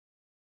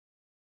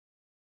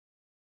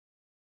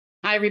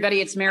Hi,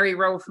 everybody. It's Mary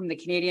Rowe from the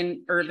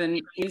Canadian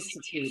Urban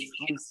Institute.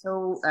 I'm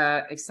so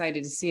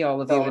excited to see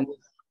all of you and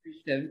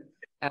appreciative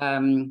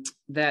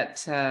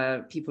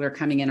that people are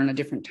coming in on a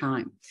different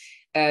time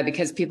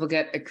because people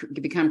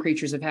become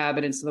creatures of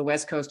habit. And so the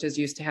West Coast is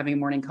used to having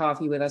morning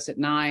coffee with us at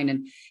 9,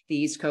 and the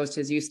East Coast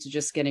is used to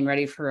just getting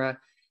ready for a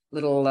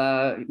little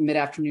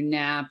mid-afternoon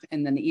nap,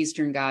 and then the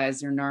Eastern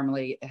guys are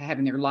normally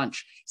having their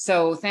lunch.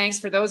 So thanks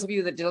for those of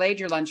you that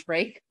delayed your lunch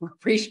break. We're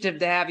appreciative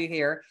to have you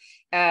here.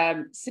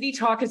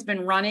 CityTalk has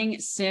been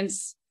running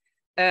since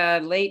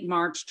late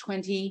March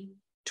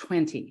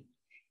 2020.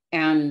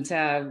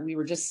 And we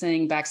were just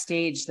saying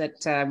backstage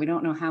that we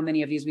don't know how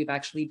many of these we've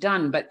actually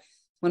done, but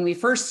when we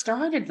first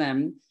started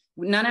them,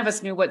 none of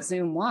us knew what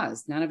Zoom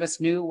was. None of us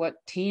knew what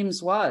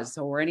Teams was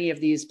or any of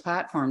these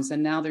platforms.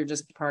 And now they're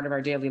just part of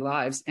our daily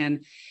lives.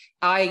 And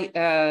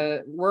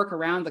I work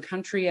around the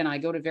country and I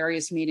go to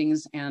various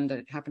meetings, and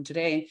it happened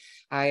today.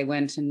 I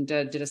went and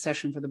did a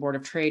session for the Board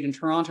of Trade in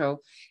Toronto,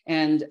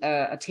 and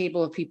a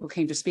table of people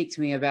came to speak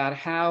to me about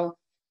how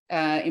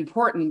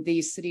important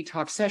these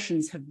CityTalk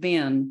sessions have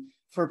been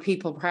for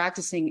people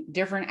practicing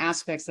different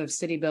aspects of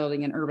city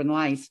building and urban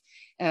life,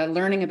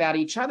 learning about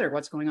each other,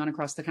 what's going on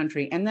across the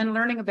country, and then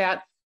learning about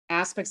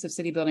aspects of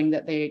city building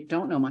that they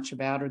don't know much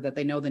about or that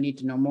they know they need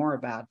to know more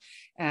about.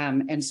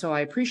 And so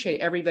I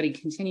appreciate everybody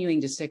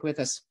continuing to stick with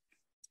us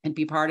and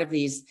be part of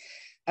these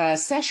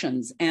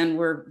sessions. And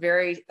we're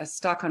very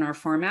stuck on our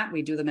format.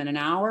 We do them in an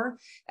hour.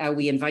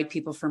 We invite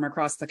people from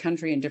across the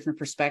country and different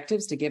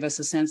perspectives to give us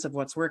a sense of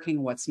what's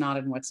working, what's not,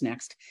 and what's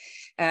next.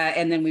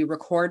 And then we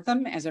record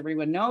them, as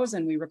everyone knows,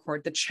 and we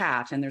record the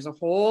chat. And there's a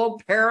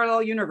whole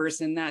parallel universe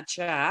in that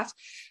chat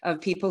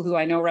of people who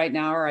I know right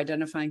now are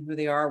identifying who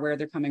they are, where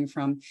they're coming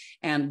from,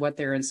 and what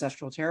their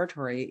ancestral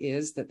territory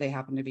is that they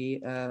happen to be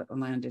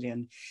landed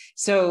in.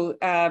 So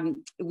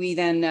we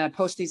then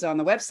post these on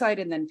the website,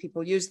 and then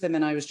people use them.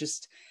 And I was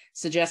just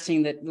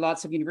suggesting that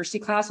lots of university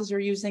classes are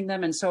using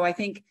them. And so I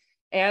think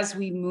as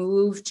we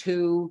move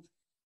to,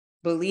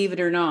 believe it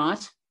or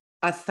not,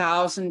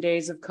 1,000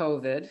 days of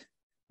COVID,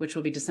 which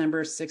will be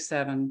December 6,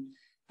 7,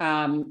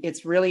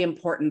 it's really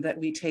important that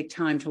we take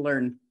time to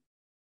learn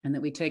and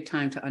that we take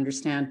time to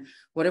understand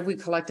what have we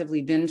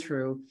collectively been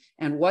through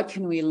and what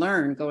can we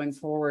learn going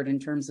forward in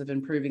terms of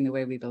improving the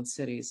way we build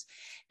cities.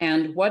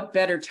 And what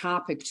better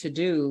topic to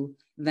do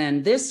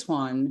than this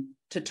one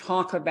to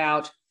talk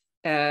about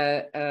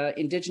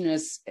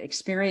Indigenous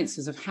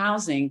experiences of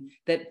housing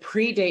that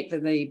predate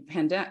the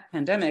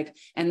pandemic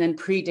and then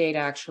predate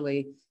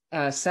actually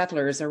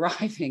settlers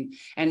arriving.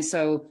 And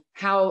so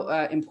how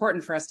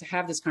important for us to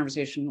have this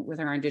conversation with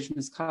our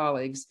Indigenous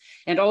colleagues,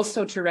 and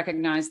also to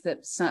recognize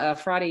that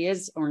Friday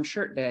is Orange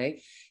Shirt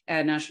Day,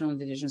 National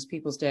Indigenous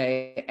Peoples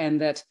Day, and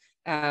that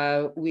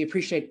we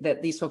appreciate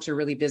that these folks are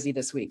really busy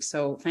this week.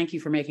 So thank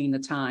you for making the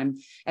time.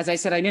 As I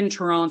said, I'm in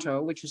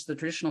Toronto, which is the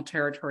traditional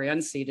territory,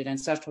 unceded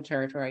ancestral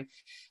territory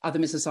of the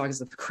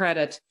Mississaugas of the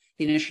Credit,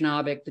 the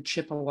Anishinaabeg, the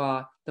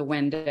Chippewa, the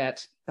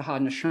Wendat, the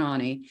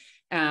Haudenosaunee,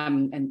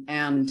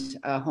 and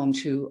home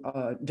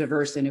to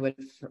diverse Inuit,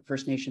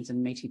 First Nations,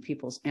 and Métis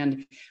peoples.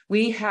 And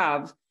we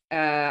have,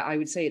 I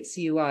would say at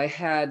CUI,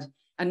 had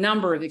a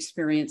number of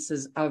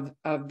experiences of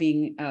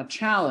being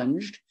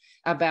challenged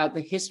about the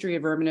history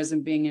of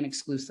urbanism being an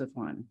exclusive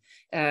one,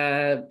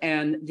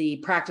 and the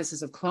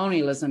practices of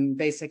colonialism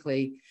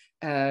basically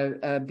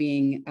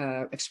being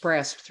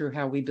expressed through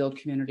how we build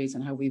communities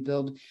and how we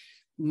build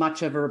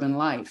much of urban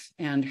life.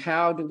 And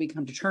how do we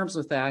come to terms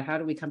with that? How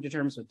do we come to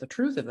terms with the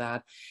truth of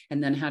that?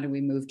 And then how do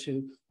we move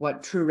to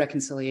what true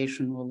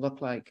reconciliation will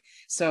look like?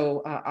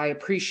 So I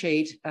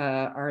appreciate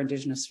our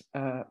Indigenous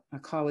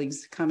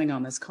colleagues coming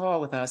on this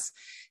call with us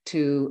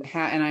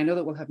and I know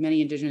that we'll have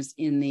many Indigenous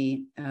in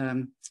the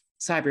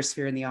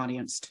cybersphere in the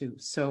audience too.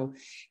 So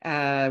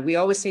we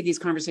always say these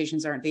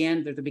conversations aren't the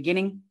end, they're the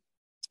beginning.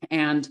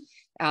 And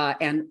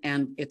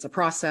it's a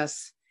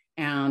process.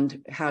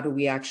 And how do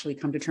we actually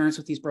come to terms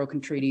with these broken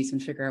treaties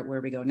and figure out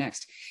where we go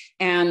next?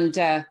 And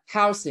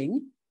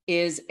housing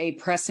is a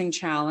pressing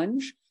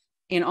challenge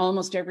in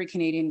almost every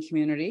Canadian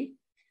community,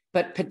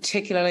 but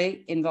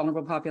particularly in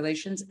vulnerable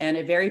populations, and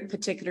a very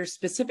particular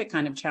specific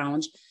kind of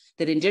challenge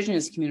that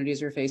Indigenous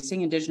communities are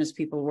facing, Indigenous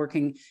people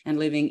working and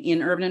living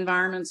in urban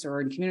environments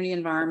or in community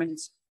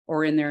environments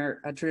or in their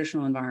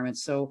traditional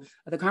environments. So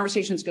the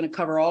conversation is going to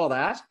cover all of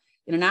that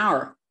in an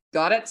hour.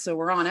 Got it? So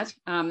we're on it.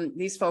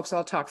 These folks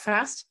all talk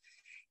fast.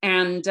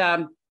 And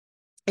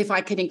if I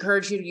could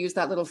encourage you to use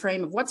that little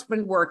frame of what's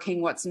been working,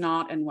 what's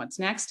not, and what's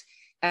next.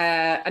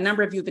 A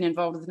number of you have been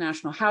involved with the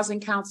National Housing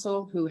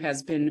Council, who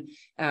has been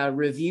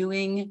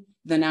reviewing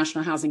the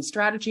National Housing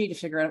Strategy to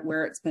figure out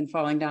where it's been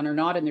falling down or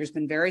not. And there's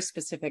been very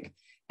specific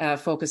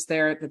focus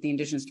there that the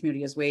Indigenous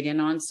community has weighed in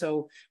on.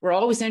 So we're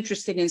always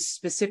interested in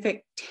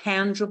specific,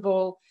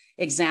 tangible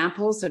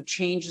examples of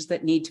changes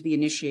that need to be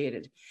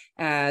initiated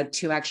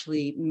to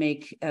actually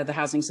make the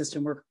housing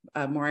system work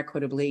more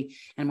equitably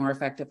and more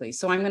effectively.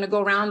 So I'm going to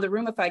go around the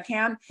room if I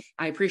can.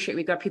 I appreciate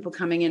we've got people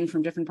coming in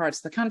from different parts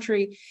of the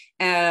country,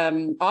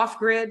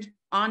 off-grid,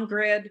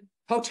 on-grid,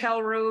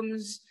 hotel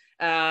rooms,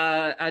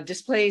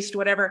 displaced,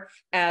 whatever.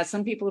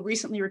 Some people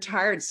recently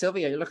retired.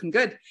 Sylvia, you're looking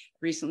good.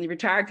 Recently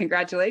retired,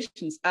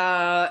 congratulations.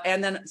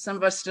 And then some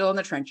of us still in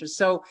the trenches.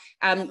 So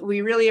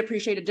we really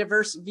appreciate a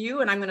diverse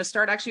view. And I'm going to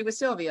start actually with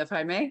Sylvia, if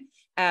I may.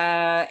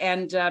 All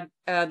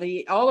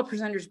the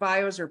presenters'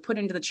 bios are put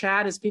into the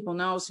chat, as people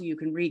know, so you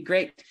can read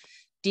great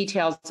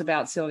details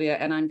about Sylvia.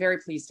 And I'm very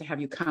pleased to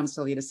have you come,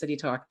 Sylvia, to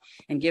CityTalk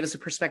and give us a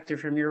perspective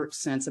from your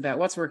sense about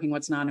what's working,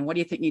 what's not, and what do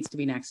you think needs to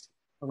be next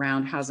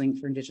around housing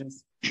for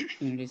Indigenous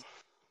communities.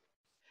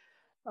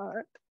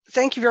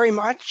 Thank you very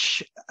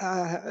much.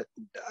 I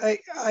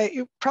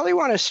probably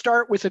want to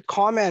start with a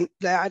comment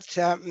that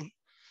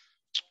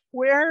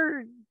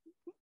where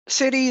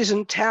cities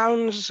and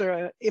towns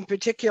in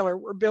particular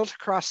were built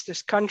across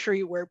this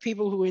country, where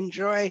people who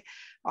enjoy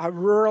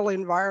rural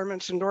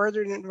environments and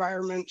northern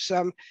environments,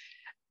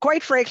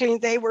 quite frankly,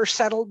 they were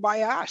settled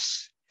by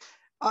us.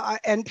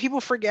 And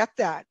people forget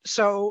that.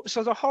 So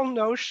the whole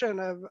notion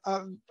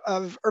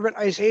of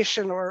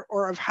urbanization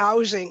or of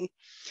housing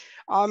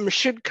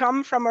should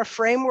come from a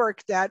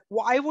framework that,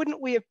 why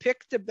wouldn't we have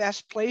picked the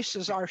best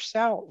places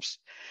ourselves,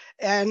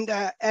 and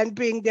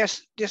being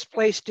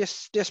displaced,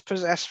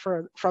 dispossessed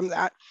from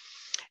that.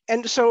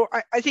 And so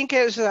I think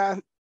as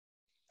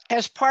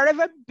part of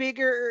a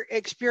bigger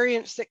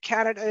experience that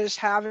Canada is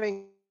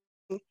having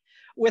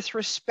with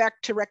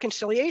respect to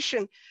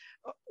reconciliation,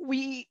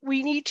 we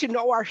need to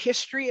know our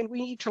history, and we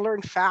need to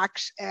learn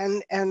facts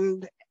and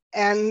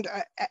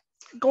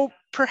go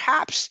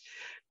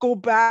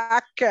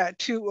back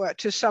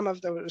to some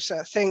of those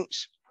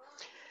things.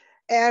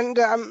 And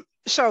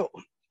so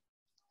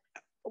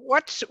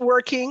what's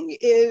working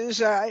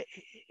is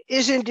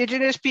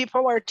Indigenous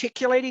people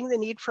articulating the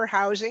need for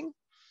housing,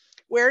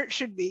 where it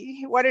should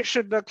be, what it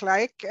should look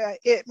like.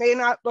 It may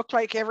not look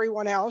like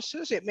everyone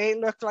else's. It may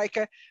look like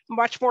a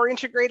much more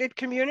integrated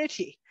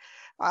community.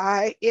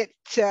 It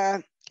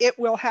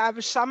will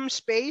have some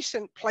space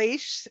and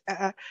place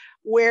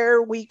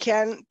where we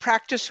can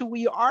practice who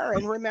we are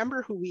and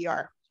remember who we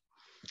are.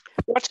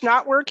 What's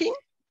not working?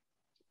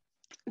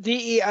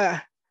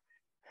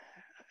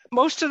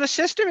 Most of the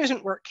system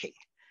isn't working.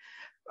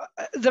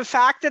 The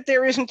fact that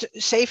there isn't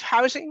safe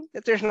housing,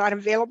 that there's not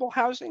available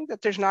housing,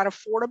 that there's not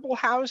affordable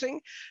housing,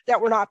 that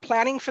we're not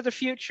planning for the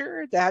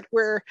future, that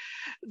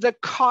the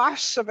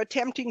costs of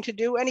attempting to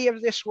do any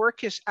of this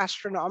work is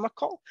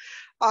astronomical,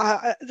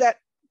 that,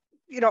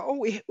 you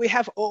know, we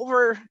have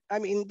over, I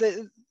mean,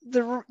 the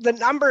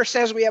number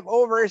says we have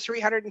over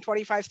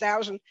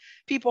 325,000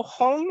 people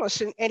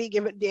homeless in any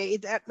given day.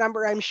 That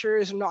number, I'm sure,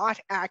 is not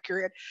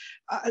accurate.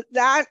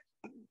 That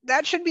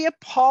should be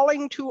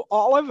appalling to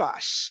all of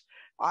us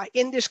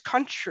in this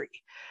country.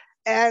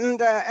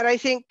 And I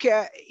think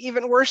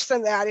even worse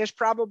than that is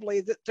probably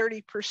that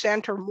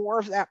 30% or more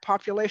of that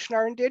population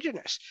are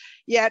Indigenous.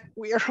 Yet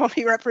we are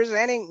only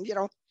representing, you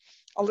know,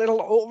 a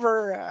little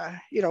over,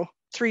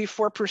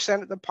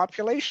 3-4% of the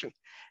population.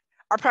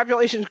 Our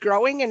population is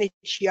growing and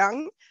it's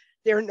young.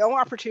 There are no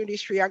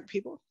opportunities for young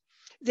people.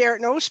 There are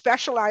no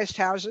specialized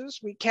houses.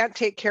 We can't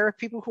take care of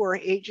people who are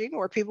aging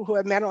or people who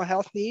have mental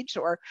health needs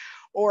or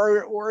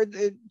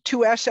the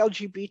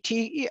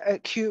 2S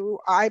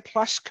LGBTQI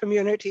plus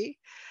community.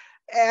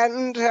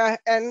 And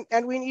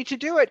we need to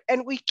do it.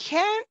 And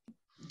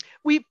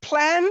we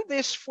plan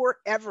this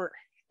forever.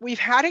 We've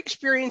had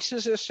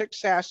experiences of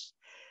success.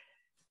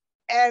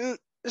 And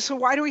so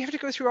why do we have to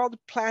go through all the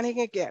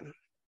planning again?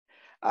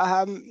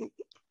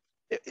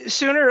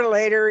 Sooner or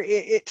later,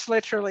 it's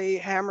literally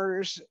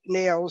hammers,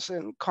 nails,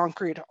 and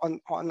concrete on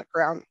the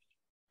ground.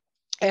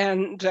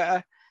 And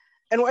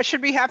what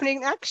should be happening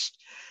next?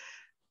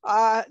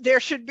 There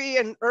should be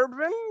an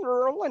urban,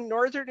 rural, and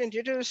northern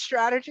Indigenous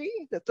strategy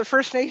that the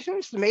First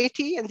Nations, the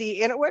Métis, and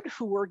the Inuit,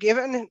 who were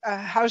given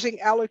housing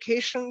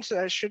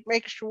allocations, should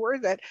make sure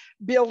that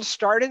builds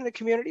start in the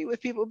community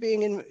with people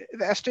being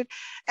invested.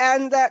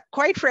 And that,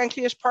 quite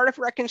frankly, as part of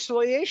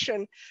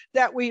reconciliation,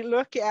 that we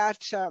look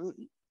at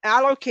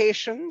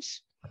allocations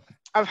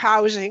of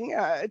housing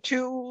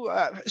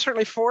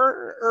certainly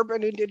for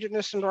urban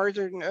Indigenous and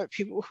northern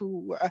people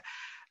who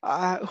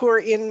are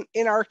in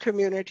our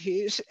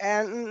communities.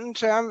 And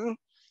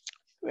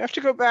we have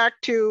to go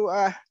back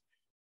to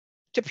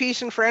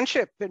peace and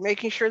friendship and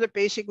making sure that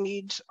basic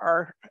needs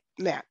are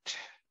met.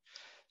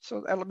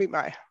 So that'll be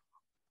my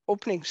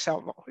opening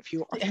salvo, if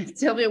you want.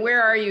 Sylvia,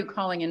 where are you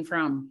calling in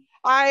from?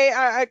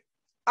 I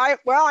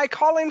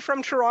call in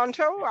from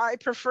Toronto. I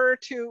prefer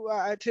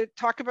to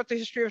talk about the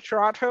history of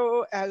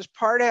Toronto as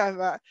part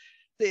of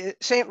the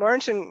St.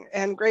 Lawrence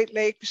and Great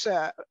Lakes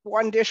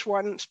one dish,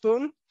 one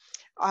spoon.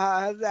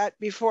 That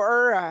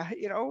before,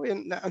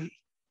 in the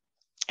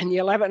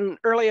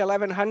early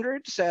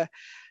 1100s,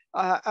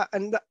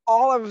 and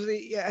all of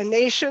the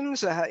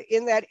nations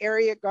in that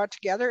area got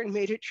together and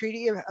made a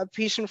treaty of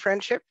peace and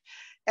friendship.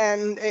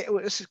 And it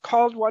was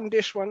called one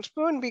dish, one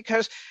spoon,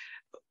 because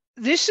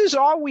this is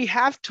all we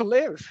have to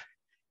live,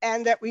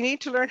 and that we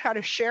need to learn how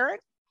to share it,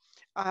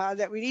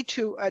 that we need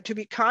to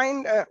be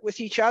kind with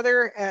each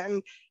other.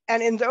 And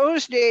in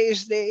those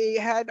days, they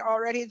had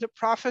already the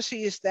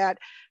prophecies that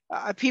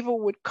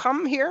people would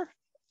come here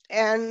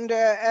and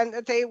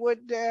that they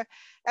would,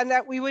 and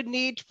that we would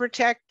need to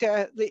protect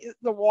the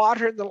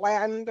water, the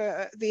land,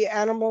 the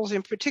animals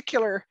in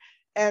particular.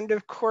 And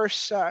of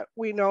course,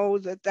 we know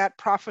that that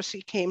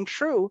prophecy came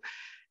true,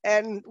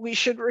 and we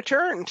should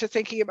return to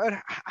thinking about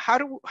how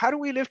do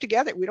we live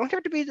together. We don't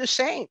have to be the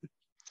same,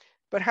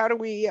 but how do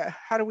we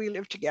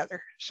live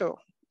together? So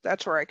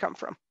that's where I come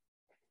from.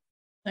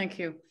 Thank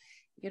you.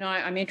 You know,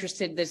 I'm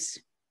interested in this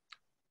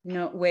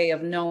way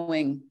of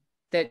knowing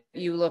that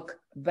you look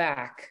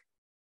back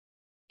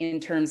in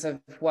terms of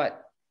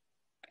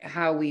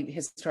how we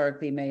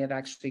historically may have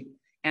actually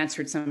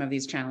answered some of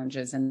these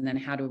challenges, and then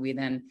how do we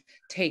then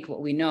take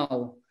what we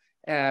know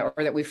or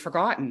that we've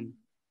forgotten,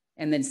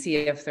 and then see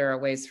if there are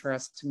ways for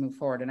us to move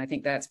forward. And I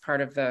think that's part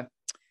of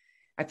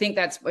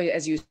that's,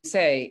 as you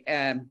say,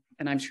 and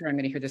I'm sure I'm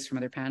going to hear this from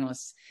other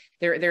panelists,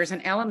 there's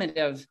an element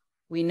of,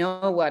 we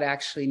know what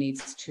actually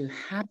needs to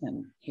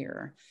happen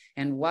here,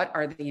 and what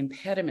are the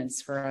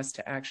impediments for us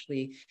to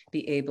actually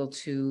be able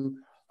to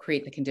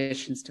create the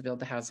conditions to build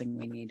the housing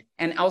we need.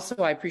 And also,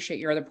 I appreciate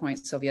your other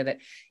point, Sylvia, that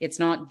it's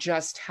not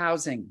just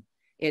housing,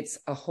 it's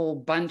a whole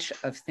bunch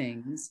of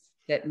things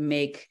that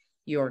make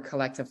your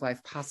collective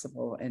life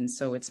possible. And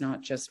so it's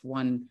not just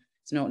one,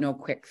 it's no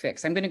quick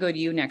fix. I'm going to go to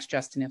you next,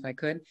 Justin, if I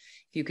could.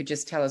 If you could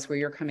just tell us where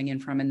you're coming in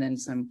from, and then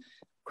some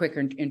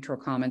quicker intro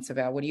comments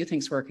about what do you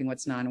think is working,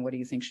 what's not, and what do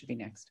you think should be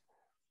next?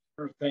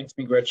 Thanks,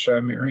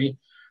 Mcgreggor, Mary.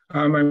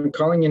 I'm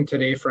calling in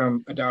today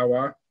from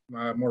Ottawa,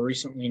 more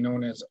recently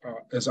known as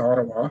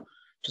Ottawa,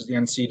 which is the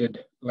unceded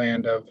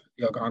land of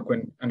the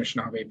Algonquin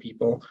Anishinaabe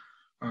people.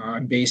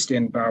 I'm based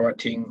in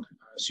Bawating,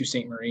 Sault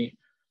Ste. Marie.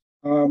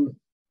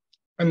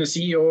 I'm the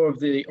CEO of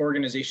the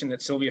organization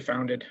that Sylvia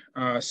founded,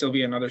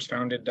 Sylvia and others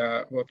founded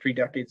 3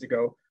 decades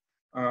ago,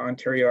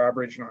 Ontario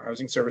Aboriginal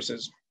Housing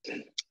Services.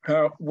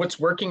 What's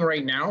working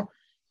right now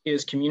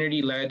is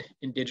community-led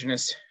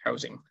Indigenous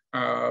housing.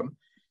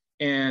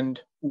 And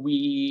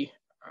we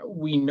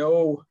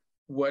know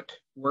what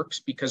works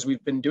because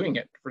we've been doing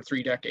it for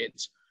 3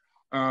 decades.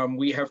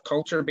 We have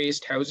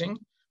culture-based housing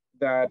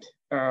that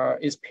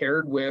is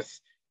paired with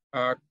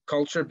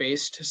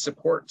culture-based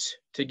supports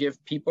to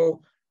give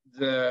people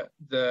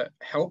the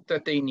help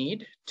that they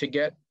need to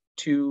get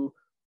to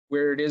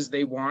where it is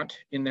they want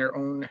in their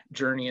own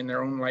journey, in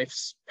their own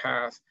life's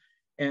path.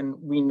 And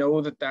we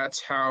know that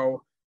that's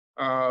how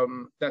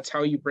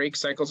you break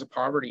cycles of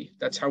poverty.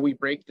 That's how we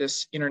break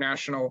this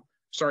intergenerational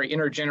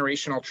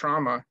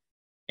trauma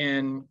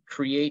and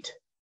create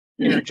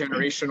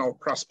intergenerational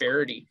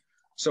prosperity.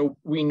 So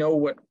we know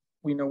what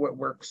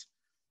works.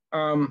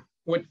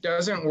 What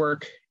doesn't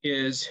work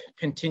is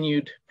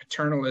continued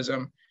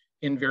paternalism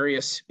in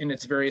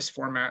its various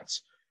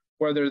formats,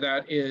 whether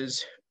that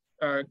is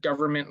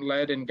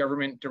government-led and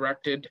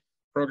government-directed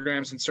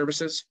programs and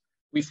services.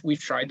 We've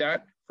tried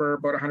that for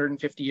about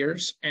 150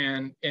 years,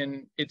 and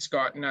it's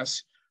gotten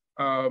us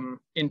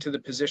into the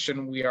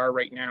position we are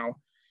right now.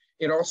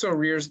 It also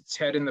rears its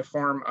head in the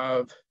form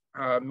of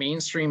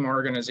mainstream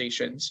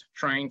organizations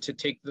trying to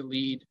take the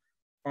lead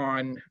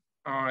on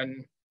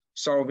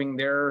solving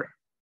their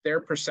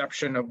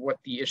perception of what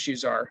the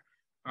issues are,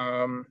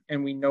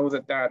 and we know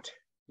that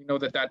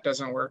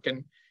doesn't work,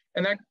 and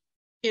that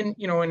in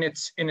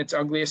its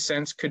ugliest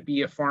sense could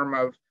be a form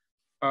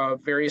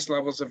of various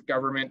levels of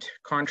government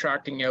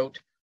contracting out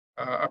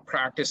a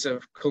practice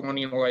of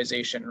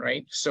colonialization,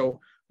 right? So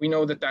we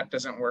know that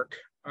doesn't work.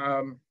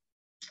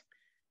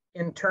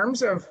 In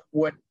terms of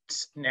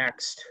what's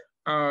next,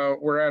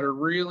 we're at a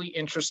really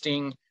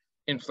interesting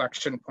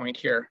inflection point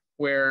here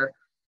where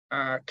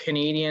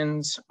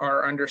Canadians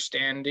are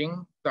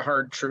understanding the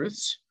hard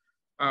truths,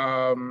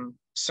 some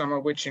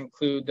of which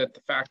include that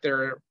the fact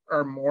there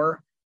are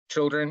more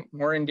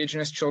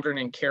Indigenous children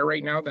in care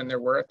right now than there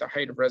were at the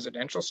height of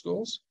residential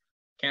schools.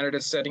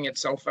 Canada's setting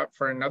itself up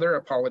for another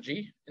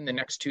apology in the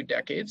next 2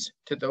 decades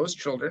to those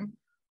children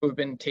who have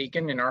been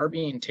taken and are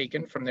being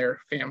taken from their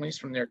families,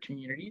 from their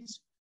communities.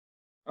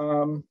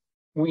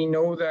 We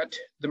know that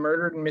the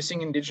Murdered and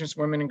Missing Indigenous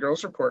Women and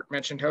Girls report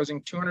mentioned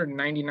housing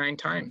 299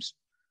 times,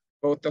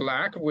 both the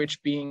lack of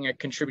which being a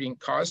contributing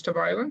cause to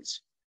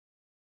violence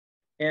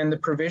and the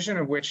provision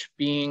of which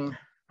being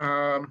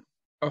a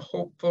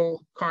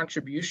hopeful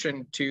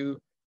contribution to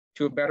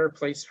a better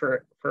place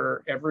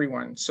for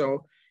everyone.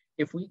 So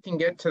if we can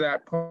get to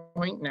that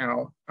point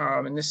now,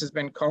 and this has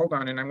been called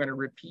on, and I'm going to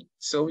repeat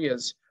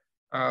Sylvia's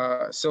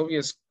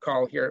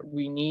call here,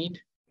 we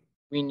need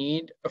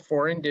a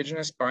for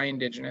Indigenous, by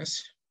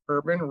Indigenous,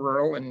 urban,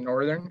 rural, and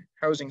northern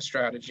housing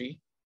strategy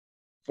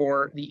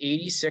for the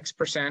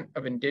 86%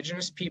 of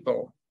Indigenous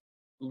people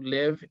who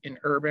live in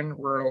urban,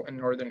 rural, and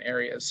northern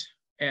areas.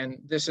 And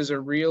this is a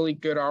really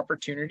good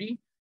opportunity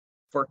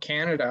for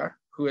Canada,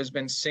 who has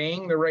been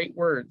saying the right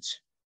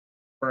words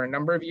for a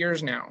number of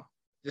years now.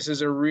 This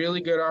is a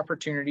really good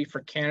opportunity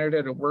for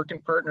Canada to work in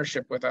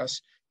partnership with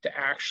us to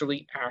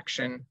actually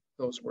action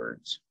those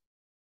words.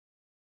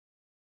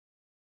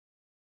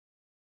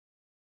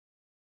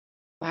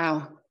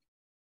 Wow.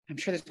 I'm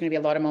sure there's going to be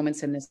a lot of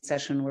moments in this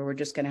session where we're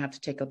just going to have to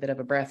take a bit of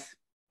a breath.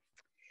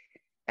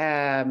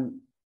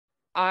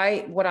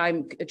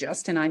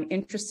 Justin, I'm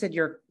interested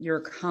your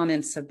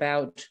comments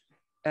about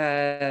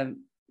that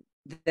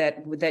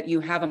you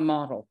have a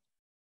model,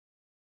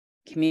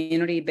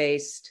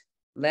 community-based,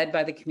 led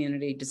by the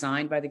community,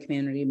 designed by the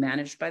community,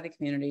 managed by the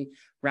community,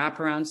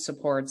 wraparound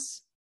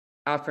supports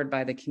offered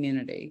by the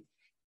community.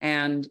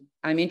 And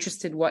I'm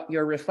interested what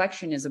your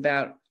reflection is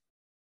about,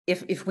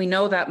 if we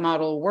know that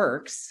model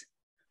works,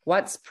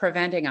 what's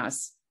preventing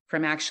us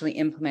from actually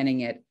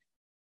implementing it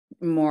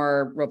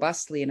more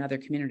robustly in other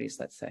communities,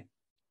 let's say?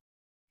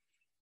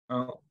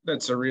 Well,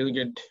 that's a really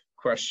good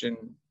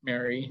question,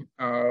 Mary.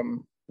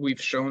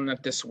 We've shown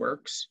that this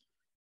works.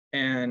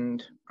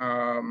 And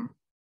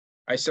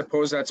I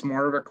suppose that's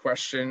more of a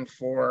question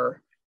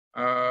for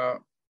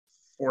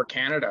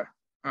Canada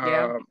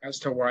as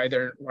to why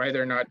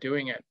they're not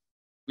doing it.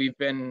 We've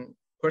been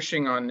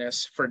pushing on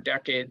this for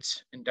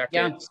decades and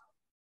decades,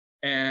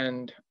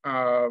 and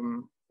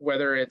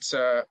whether it's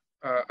a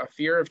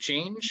fear of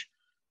change,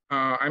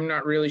 I'm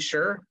not really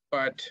sure.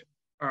 But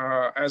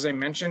as I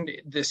mentioned,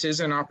 this is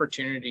an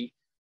opportunity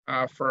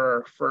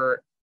for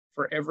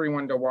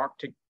everyone to walk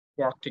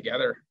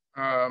together.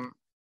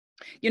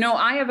 You know,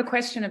 I have a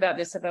question about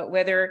this, about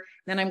whether,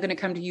 then I'm going to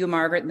come to you,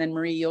 Margaret, and then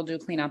Marie, you'll do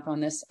cleanup on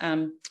this.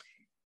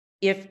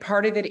 If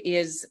part of it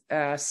is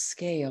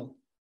scale,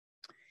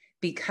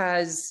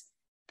 because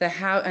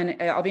and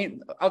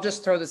I'll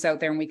just throw this out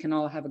there and we can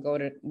all have a go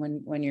at it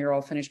when you're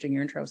all finished doing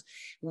your intros,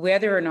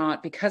 whether or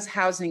not, because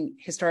housing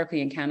historically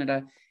in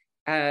Canada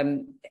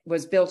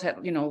was built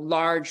at,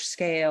 large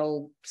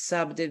scale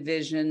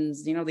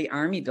subdivisions, the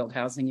army built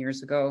housing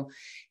years ago,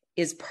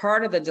 is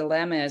part of the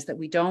dilemma is that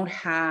we don't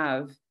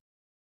have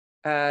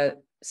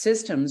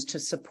systems to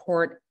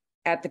support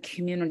at the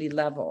community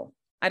level.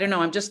 I don't know,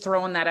 I'm just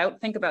throwing that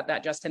out. Think about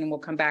that, Justin, and we'll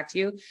come back to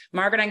you.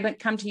 Margaret, I'm going to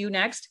come to you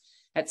next.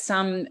 At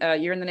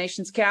you're in the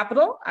nation's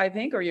capital, I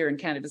think, or you're in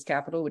Canada's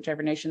capital,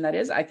 whichever nation that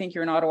is. I think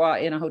you're in Ottawa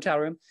in a hotel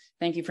room.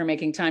 Thank you for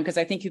making time, because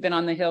I think you've been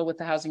on the Hill with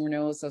the Housing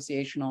Renewal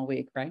Association all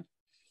week, right?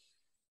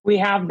 We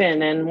have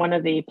been, and one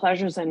of the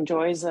pleasures and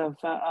joys of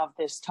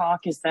this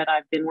talk is that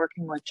I've been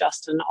working with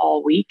Justin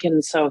all week,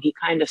 and so he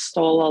kind of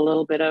stole a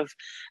little bit of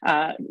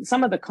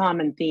some of the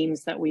common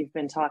themes that we've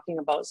been talking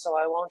about, so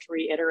I won't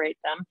reiterate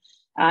them.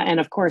 And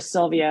of course,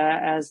 Sylvia,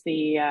 as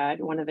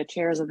one of the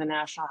chairs of the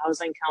National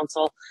Housing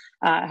Council,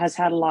 has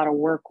had a lot of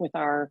work with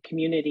our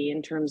community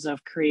in terms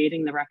of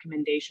creating the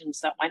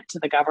recommendations that went to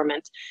the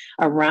government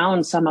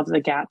around some of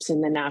the gaps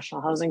in the National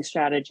Housing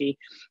Strategy.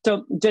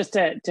 So just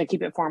to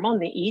keep it formal,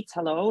 Ne'it,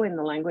 hello, in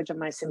the language of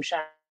my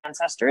Tsimshian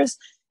ancestors,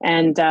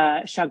 and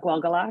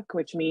Shagwalgalak,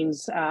 which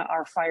means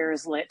our fire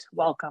is lit.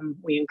 Welcome.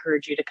 We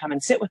encourage you to come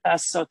and sit with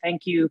us. So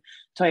thank you,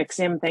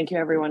 Toyaksim. Thank you,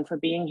 everyone, for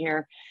being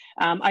here.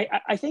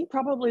 I think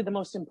probably the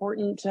most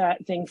important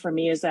thing for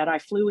me is that I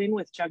flew in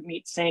with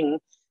Jagmeet Singh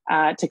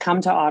to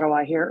come to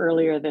Ottawa here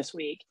earlier this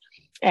week.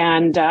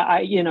 And,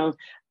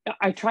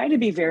 I try to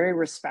be very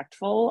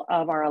respectful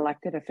of our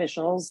elected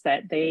officials,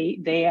 that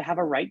they have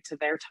a right to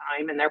their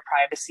time and their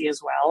privacy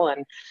as well.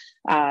 And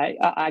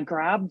I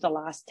grabbed the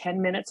last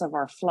 10 minutes of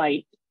our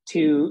flight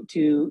to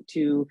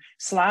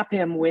slap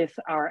him with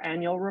our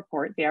annual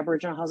report, the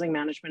Aboriginal Housing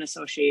Management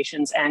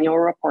Association's annual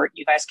report.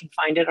 You guys can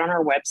find it on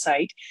our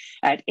website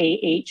at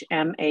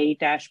ahma-bc.org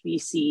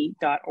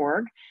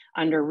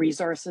under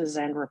resources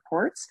and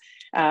reports.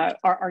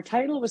 Our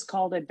title was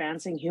called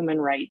Advancing Human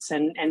Rights,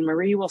 and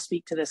Marie will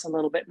speak to this a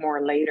little bit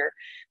more later.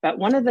 But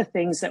one of the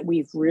things that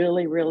we've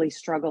really, really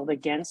struggled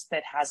against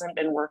that hasn't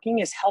been working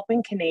is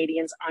helping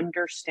Canadians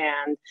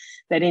understand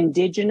that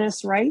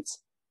Indigenous rights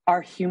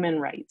are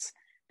human rights,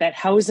 that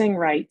housing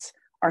rights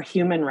are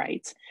human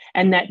rights,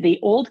 and that the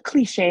old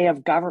cliche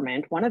of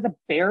government, one of the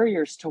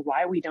barriers to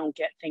why we don't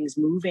get things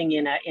moving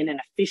in an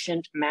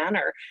efficient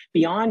manner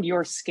beyond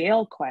your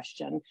scale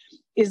question,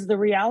 is the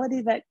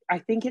reality that I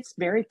think it's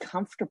very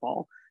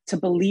comfortable to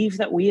believe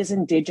that we as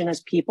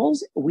Indigenous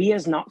peoples, we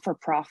as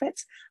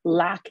not-for-profits,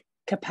 lack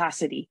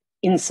capacity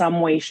in some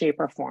way, shape,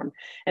 or form.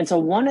 And so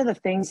one of the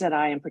things that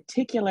I am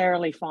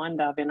particularly fond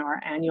of in our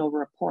annual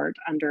report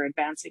under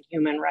Advancing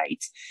Human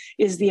Rights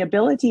is the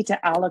ability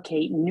to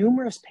allocate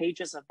numerous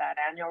pages of that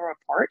annual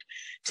report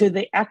to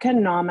the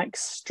economic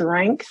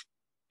strength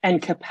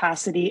and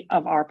capacity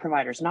of our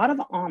providers, not of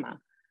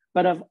AMA,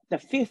 but of the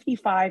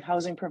 55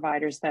 housing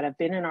providers that have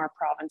been in our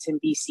province in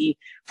BC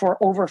for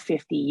over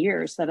 50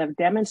 years, that have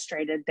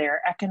demonstrated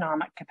their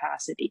economic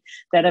capacity,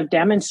 that have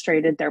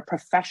demonstrated their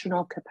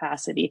professional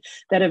capacity,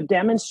 that have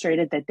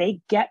demonstrated that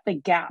they get the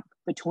gap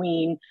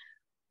between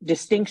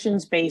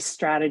distinctions-based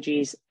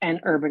strategies and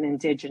urban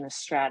Indigenous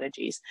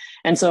strategies.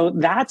 And so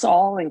that's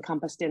all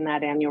encompassed in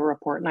that annual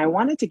report. And I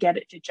wanted to get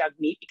it to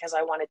Jagmeet because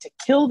I wanted to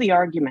kill the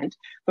argument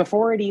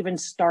before it even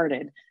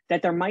started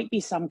that there might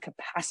be some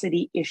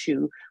capacity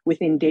issue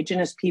with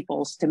Indigenous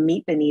peoples to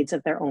meet the needs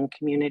of their own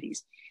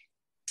communities.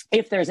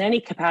 if there's any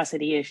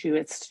capacity issue,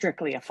 it's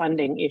strictly a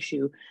funding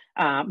issue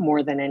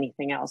more than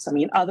anything else. I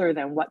mean, other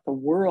than what the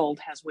world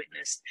has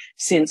witnessed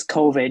since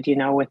COVID, you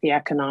know, with the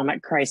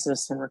economic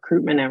crisis and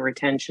recruitment and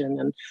retention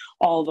and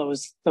all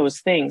those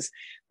things.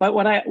 But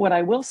what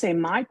I will say,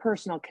 my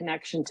personal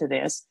connection to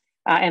this,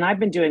 and I've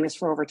been doing this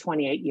for over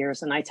 28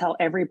 years, and I tell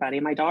everybody,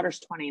 my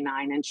daughter's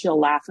 29, and she'll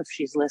laugh if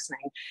she's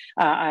listening.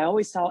 I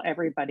always tell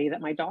everybody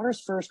that my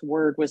daughter's first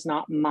word was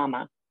not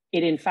mama.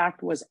 It in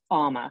fact was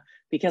AMA,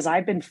 because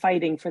I've been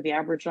fighting for the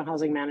Aboriginal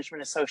Housing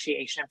Management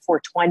Association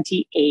for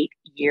 28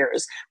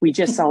 years. We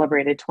just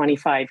celebrated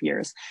 25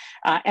 years.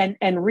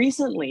 And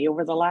recently,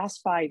 over the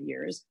last 5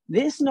 years,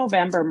 this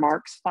November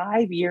marks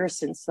 5 years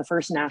since the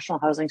first National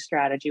Housing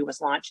Strategy was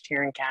launched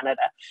here in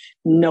Canada.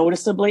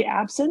 Noticeably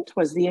absent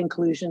was the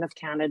inclusion of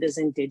Canada's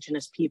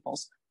Indigenous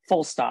peoples,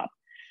 full stop.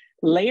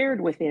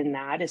 Layered within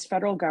that is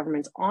federal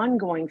government's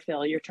ongoing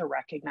failure to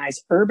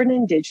recognize urban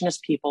Indigenous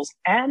peoples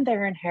and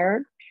their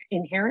inherent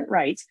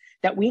rights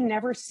that we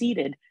never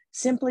ceded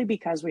simply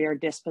because we are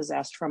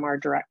dispossessed from our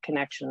direct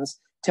connections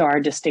to our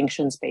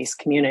distinctions-based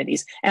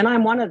communities. And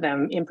I'm one of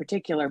them, in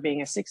particular, being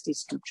a 60s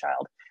scoop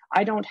child.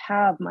 I don't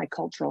have my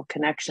cultural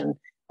connection,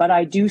 but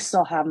I do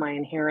still have my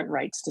inherent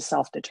rights to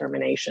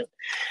self-determination.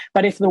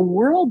 But if the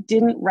world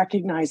didn't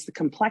recognize the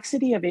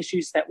complexity of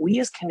issues that we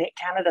as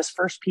Canada's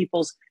First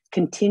Peoples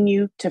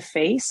continue to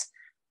face,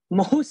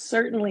 most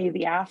certainly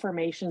the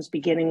affirmations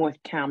beginning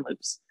with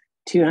Kamloops,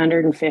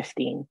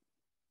 215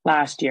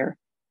 last year,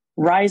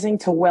 rising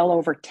to well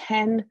over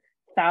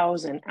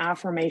 10,000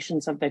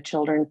 affirmations of the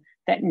children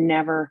that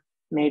never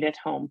made it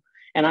home.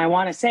 And I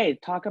want to say,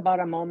 talk about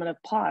a moment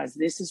of pause.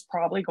 This is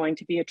probably going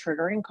to be a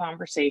triggering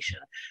conversation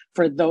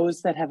for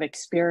those that have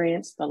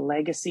experienced the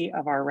legacy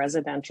of our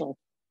residential,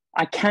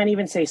 I can't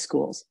even say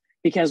schools,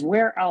 because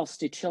where else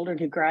do children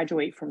who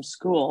graduate from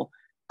school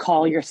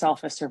call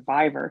yourself a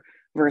survivor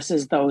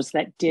versus those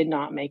that did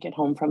not make it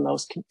home from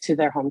those to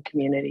their home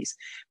communities?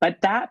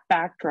 But that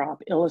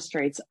backdrop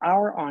illustrates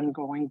our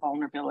ongoing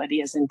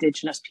vulnerability as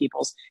Indigenous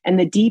peoples and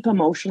the deep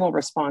emotional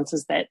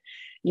responses that,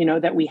 you know,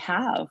 that we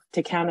have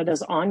to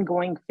Canada's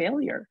ongoing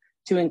failure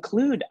to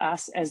include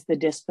us as the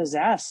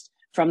dispossessed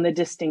from the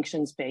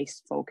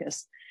distinctions-based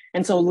focus.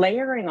 And so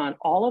layering on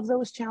all of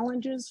those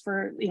challenges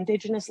for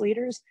Indigenous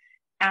leaders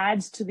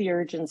adds to the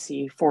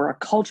urgency for a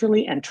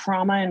culturally and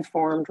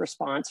trauma-informed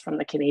response from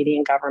the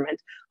Canadian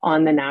government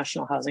on the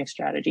National Housing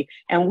Strategy.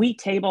 And we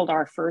tabled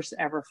our first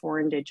ever by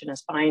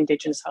Indigenous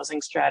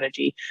housing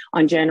strategy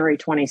on January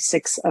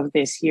 26th of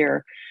this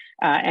year.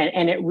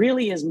 And it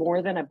really is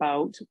more than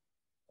about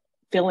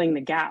filling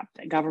the gap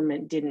that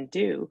government didn't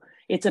do.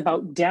 It's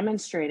about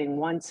demonstrating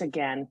once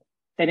again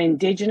that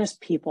Indigenous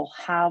people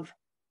have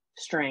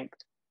strength,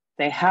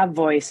 they have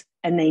voice,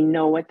 and they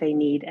know what they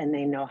need and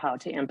they know how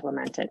to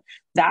implement it.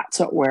 That's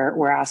what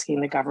we're asking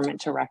the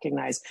government to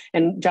recognize.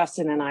 And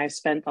Justin and I have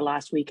spent the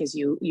last week, as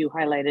you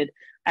highlighted,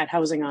 at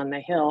Housing on the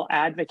Hill,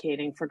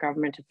 advocating for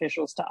government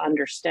officials to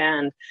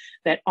understand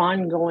that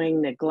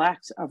ongoing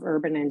neglect of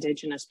urban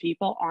Indigenous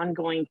people,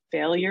 ongoing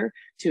failure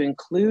to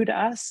include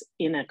us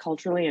in a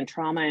culturally and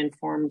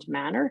trauma-informed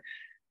manner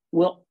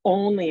will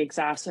only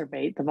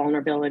exacerbate the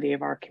vulnerability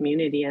of our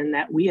community, and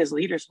that we as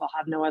leaders will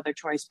have no other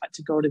choice but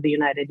to go to the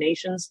United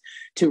Nations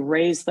to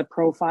raise the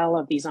profile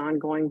of these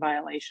ongoing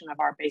violations of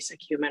our basic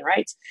human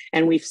rights.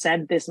 And we've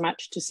said this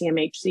much to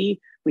CMHC,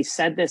 we've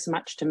said this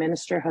much to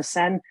Minister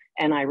Hussein,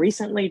 and I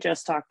recently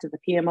just talked to the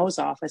PMO's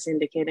office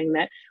indicating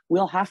that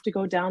we'll have to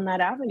go down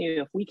that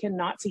avenue if we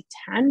cannot see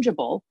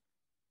tangible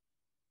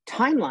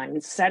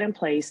timelines set in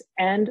place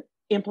and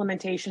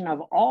implementation of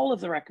all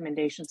of the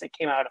recommendations that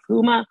came out of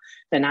HUMA,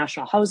 the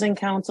National Housing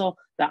Council,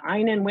 the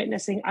INN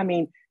witnessing. I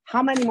mean,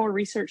 how many more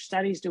research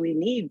studies do we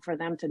need for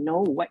them to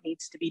know what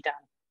needs to be done?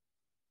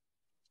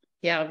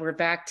 Yeah, we're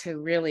back to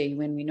really,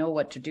 when we know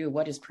what to do,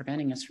 what is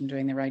preventing us from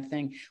doing the right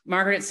thing.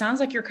 Margaret, it sounds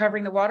like you're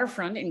covering the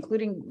waterfront,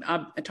 including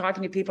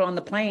talking to people on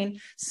the plane.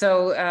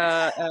 So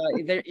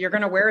you're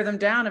going to wear them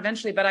down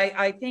eventually. But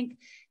I think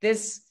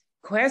this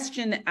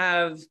question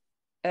of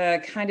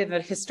kind of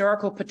a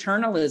historical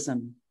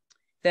paternalism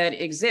that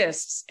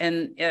exists,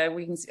 and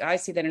I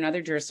see that in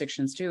other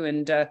jurisdictions too,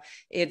 and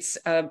it's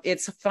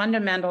a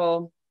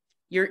fundamental.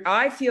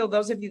 I feel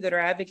those of you that are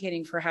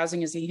advocating for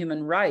housing as a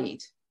human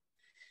right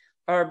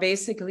are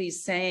basically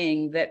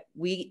saying that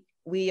we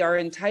are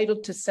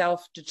entitled to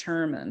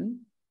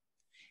self-determine,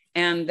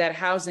 and that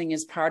housing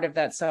is part of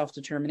that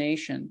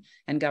self-determination,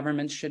 and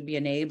governments should be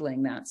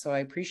enabling that. So I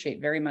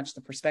appreciate very much the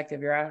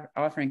perspective you're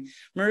offering.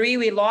 Marie,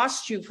 we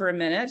lost you for a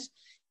minute.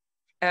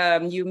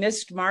 You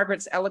missed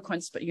Margaret's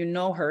eloquence, but you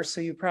know her,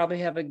 so you probably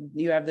have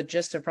the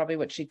gist of probably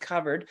what she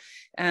covered.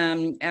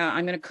 I'm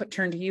going to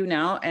turn to you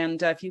now,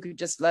 and if you could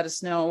just let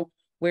us know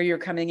where you're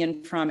coming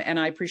in from. And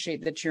I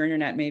appreciate that your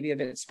internet may be a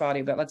bit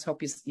spotty, but let's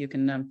hope you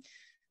can.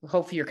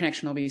 Hopefully, your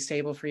connection will be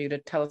stable for you to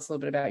tell us a little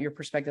bit about your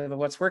perspective of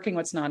what's working,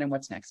 what's not, and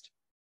what's next.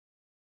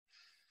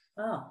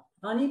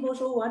 Ani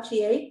bonjour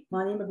wachier,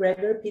 mani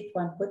Mcgreggor,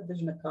 Pitawanakwat,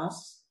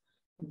 Vijnakas,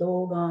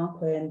 Dogan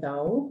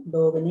Quendao,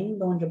 Doganing,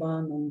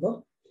 Donjaba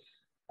Nungo.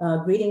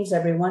 Greetings,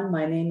 everyone.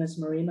 My name is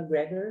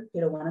Mcgreggor,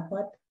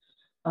 Pitawanakwat.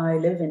 I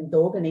live in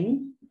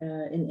Doganing.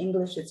 In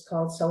English, it's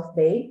called South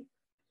Bay,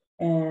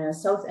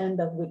 south end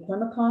of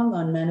Wikwemekong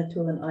on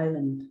Manitoulin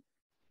Island.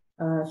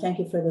 Thank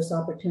you for this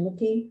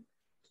opportunity.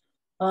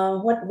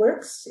 What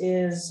works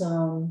is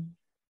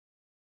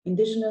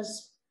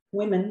Indigenous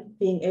women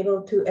being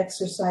able to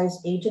exercise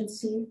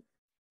agency,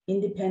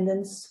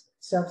 independence,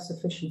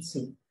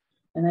 self-sufficiency.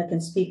 And I can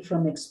speak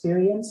from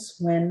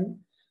experience.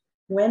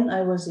 When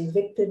I was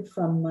evicted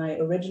from my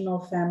original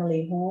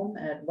family home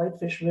at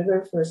Whitefish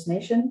River First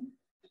Nation,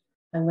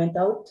 I went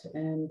out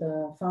and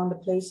found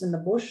a place in the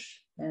bush,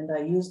 and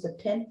I used a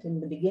tent in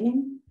the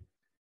beginning.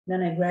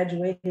 Then I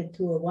graduated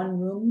to a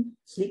one-room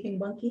sleeping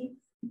bunkie.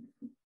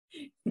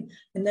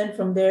 And then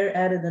from there,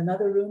 added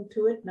another room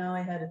to it. Now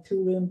I had a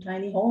two-room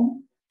tiny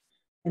home.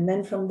 And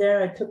then from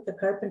there, I took the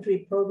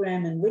carpentry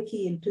program in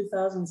Wiki in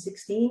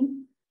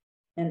 2016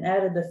 and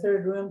added the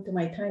third room to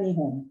my tiny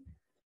home.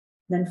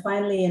 Then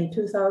finally in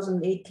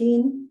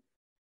 2018,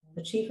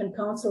 the Chief and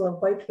Council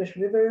of Whitefish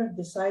River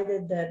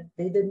decided that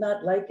they did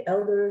not like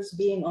elders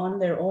being on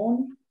their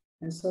own,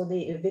 and so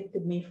they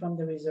evicted me from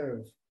the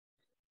reserve.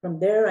 From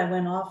there, I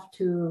went off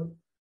to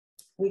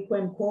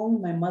Wikwemekong,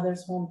 my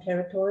mother's home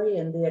territory,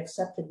 and they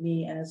accepted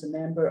me as a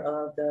member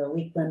of the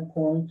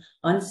Wikwemekong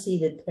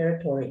unceded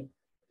territory.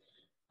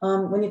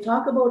 When you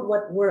talk about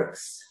what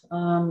works,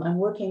 I'm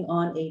working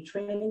on a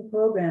training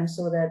program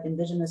so that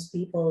Indigenous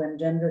people and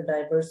gender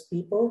diverse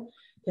people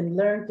can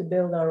learn to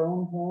build our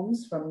own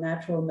homes from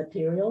natural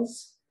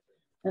materials.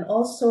 And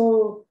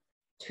also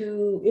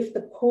to, if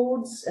the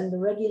codes and the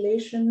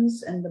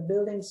regulations and the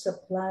building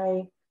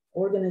supply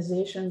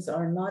organizations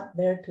are not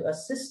there to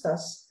assist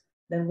us,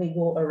 then we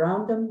go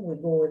around them, we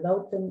go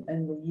without them,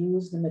 and we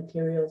use the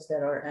materials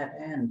that are at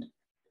hand.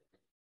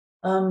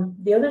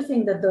 The other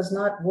thing that does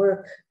not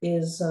work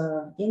is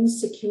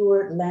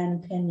insecure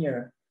land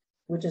tenure,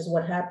 which is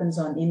what happens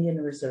on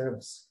Indian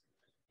reserves.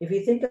 If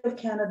you think of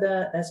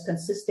Canada as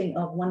consisting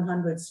of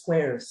 100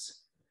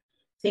 squares,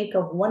 think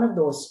of one of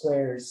those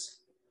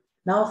squares.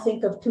 Now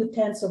think of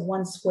 2/10 of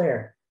one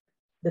square.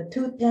 The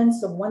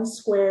 2/10 of one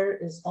square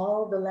is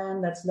all the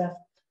land that's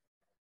left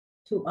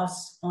to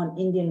us on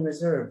Indian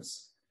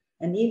reserves.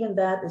 And even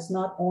that is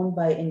not owned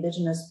by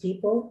Indigenous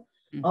people.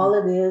 Mm-hmm. All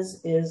it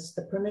is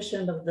the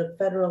permission of the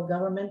federal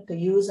government to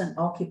use and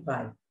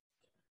occupy.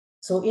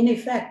 So in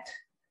effect,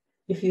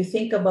 if you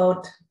think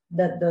about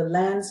that the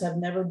lands have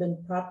never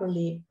been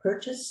properly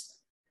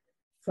purchased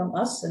from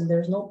us, and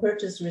there's no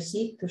purchase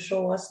receipt to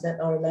show us that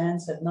our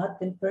lands have not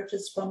been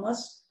purchased from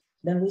us,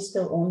 then we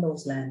still own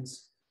those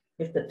lands.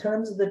 If the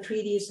terms of the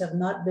treaties have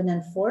not been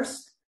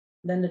enforced,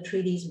 then the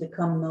treaties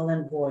become null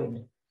and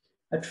void.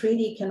 A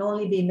treaty can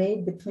only be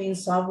made between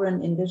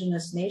sovereign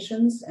Indigenous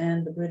nations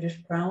and the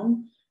British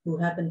Crown, who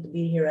happened to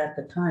be here at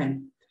the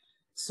time.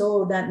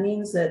 So that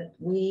means that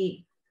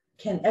we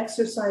can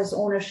exercise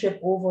ownership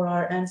over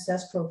our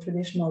ancestral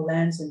traditional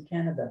lands in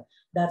Canada.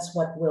 That's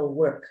what will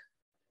work.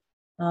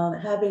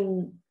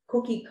 Having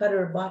cookie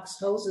cutter box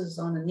houses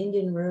on an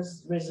Indian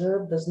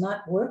reserve does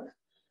not work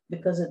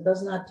because it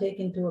does not take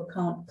into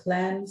account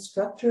clan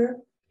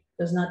structure,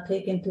 does not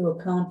take into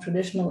account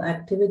traditional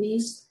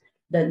activities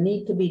that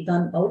need to be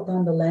done out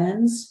on the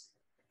lands,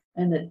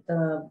 and it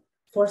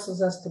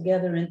forces us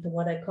together into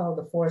what I call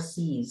the 4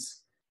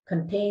 C's: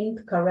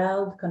 contained,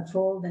 corralled,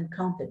 controlled, and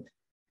counted.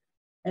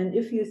 And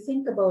if you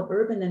think about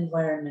urban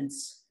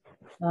environments,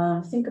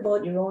 think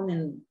about your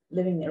own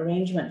living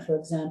arrangement, for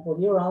example,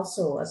 you're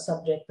also a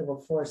subject of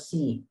a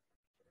 4C.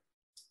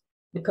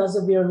 Because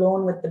of your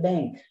loan with the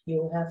bank,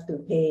 you have to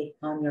pay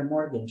on your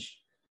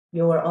mortgage.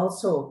 You are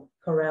also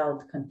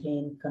corralled,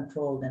 contained,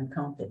 controlled, and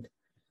counted.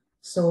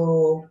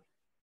 So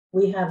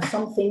we have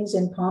some things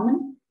in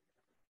common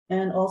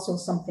and also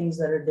some things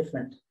that are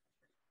different.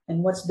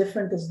 And what's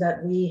different is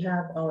that we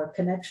have our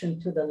connection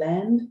to the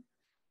land,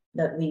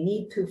 that we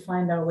need to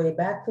find our way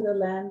back to the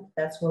land.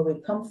 That's where we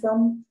come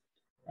from.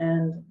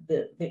 And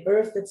the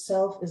earth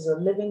itself is a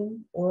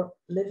living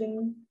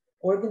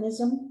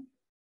organism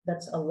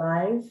that's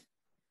alive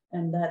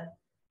and that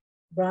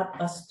brought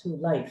us to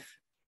life.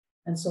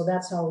 And so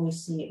that's how we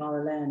see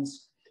our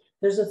lands.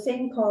 There's a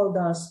thing called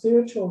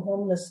spiritual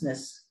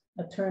homelessness,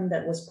 a term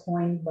that was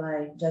coined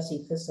by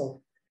Jesse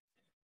Thistle.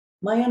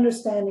 My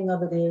understanding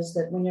of it is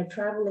that when you're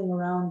traveling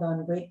around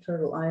on Great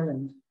Turtle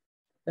Island,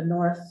 the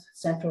North,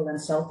 Central,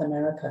 and South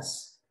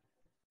Americas,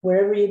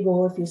 wherever you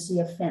go, if you see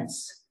a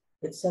fence,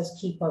 it says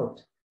keep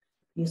out.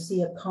 You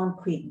see a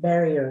concrete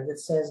barrier that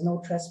says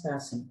no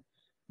trespassing.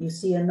 You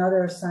see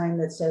another sign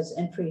that says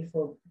entry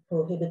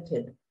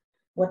prohibited.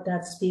 What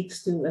that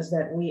speaks to is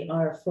that we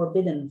are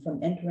forbidden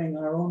from entering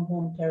our own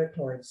home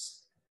territories.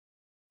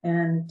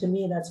 And to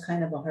me, that's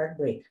kind of a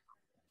heartbreak.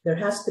 There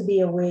has to be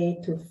a way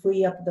to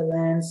free up the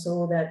land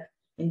so that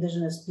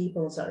Indigenous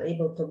peoples are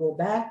able to go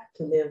back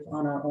to live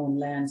on our own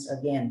lands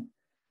again.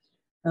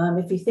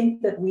 If you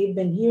think that we've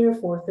been here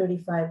for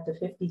 35 to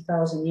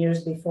 50,000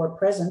 years before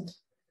present,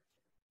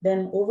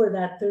 then over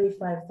that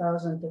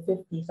 35,000 to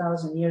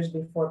 50,000 years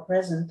before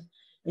present,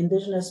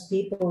 Indigenous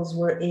peoples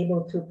were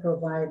able to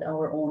provide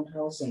our own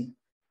housing.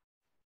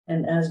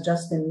 And as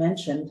Justin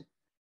mentioned,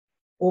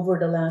 over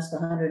the last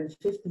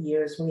 150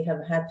 years, we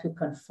have had to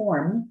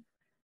conform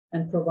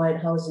and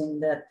provide housing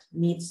that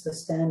meets the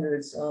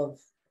standards of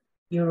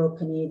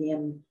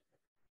Euro-Canadian,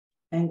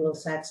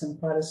 Anglo-Saxon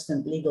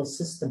Protestant legal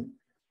system.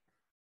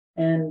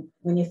 And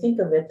when you think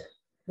of it,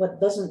 what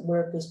doesn't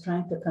work is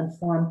trying to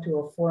conform to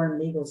a foreign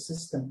legal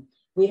system.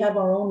 We have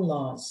our own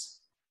laws,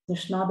 the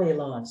Anishinaabe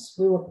laws.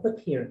 We were put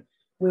here.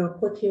 We were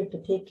put here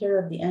to take care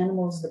of the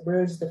animals, the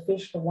birds, the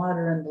fish, the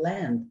water, and the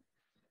land.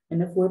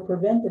 And if we're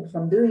prevented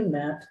from doing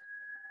that,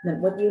 then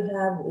what you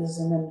have is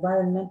an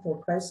environmental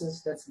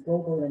crisis that's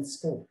global in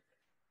scope.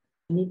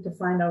 We need to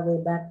find our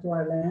way back to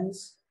our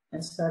lands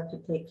and start to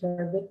take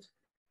care of it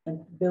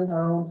and build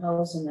our own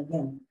housing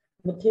again.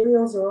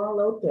 Materials are all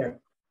out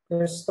there.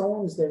 There's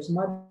stones, there's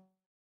mud,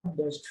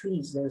 there's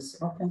trees, there's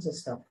all kinds of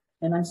stuff.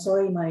 And I'm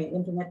sorry my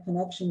internet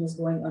connection is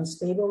going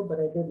unstable, but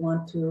I did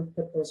want to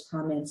put those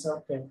comments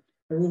out there.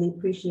 I really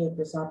appreciate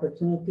this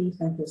opportunity.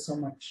 Thank you so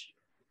much.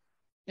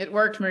 It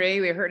worked,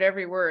 Marie. We heard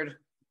every word.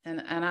 And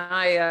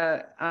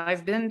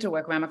I've been to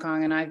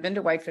Wikwemikong and I've been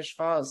to Whitefish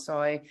Falls, so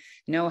I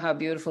know how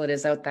beautiful it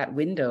is out that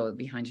window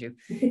behind you.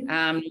 You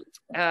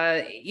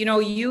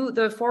know,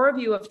 the four of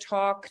you have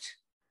talked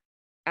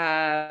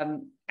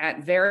at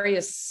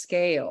various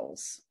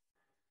scales,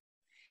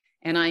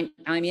 and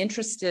I'm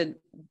interested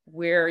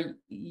where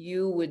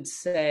you would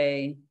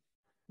say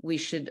we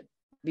should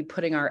be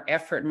putting our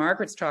effort.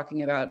 Margaret's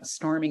talking about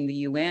storming the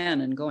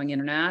UN and going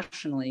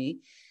internationally.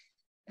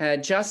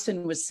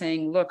 Justin was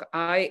saying, look,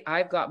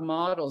 I've got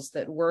models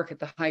that work at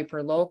the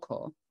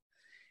hyper-local.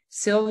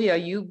 Sylvia,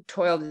 you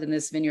toiled in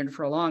this vineyard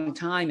for a long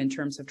time in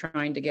terms of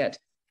trying to get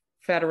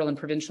federal and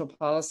provincial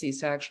policies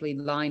to actually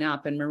line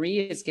up. And Marie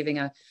is giving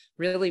a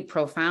really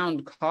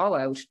profound call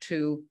out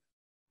to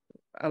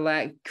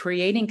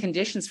creating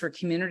conditions for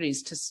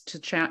communities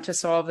to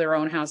solve their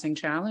own housing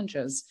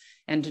challenges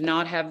and to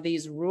not have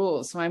these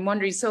rules. So I'm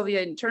wondering,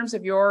 Sylvia, in terms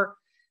of your,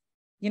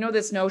 you know,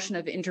 this notion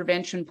of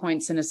intervention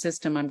points in a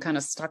system, I'm kind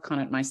of stuck on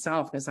it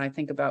myself as I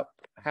think about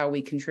how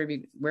we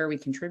contribute, where we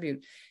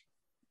contribute.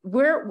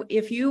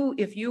 If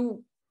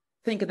you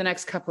think of the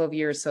next couple of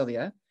years,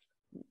 Sylvia,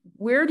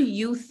 where do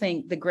you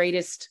think the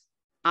greatest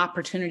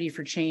opportunity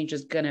for change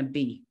is going to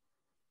be?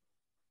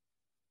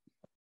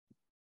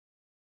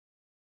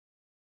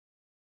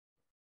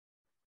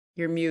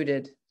 You're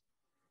muted.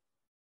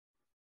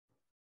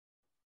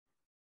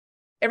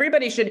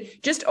 Everybody should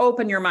just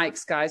open your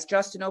mics, guys.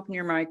 Justin, open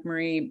your mic.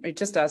 Marie, it's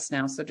just us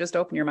now. So just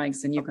open your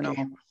mics and you can all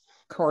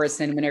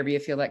chorus in whenever you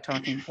feel like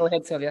talking. Go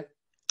ahead, Sylvia.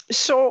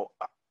 So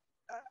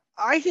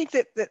I think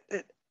that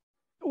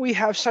we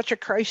have such a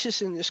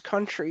crisis in this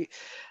country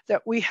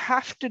that we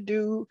have to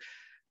do,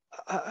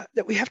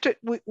 we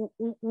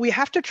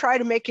have to try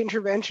to make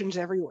interventions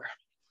everywhere.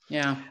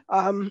 Yeah.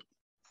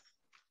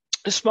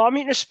 Small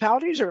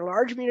municipalities or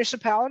large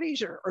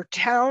municipalities or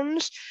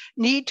towns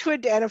need to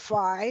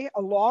identify,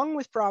 along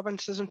with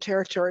provinces and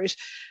territories,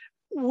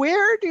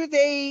 where do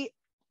they,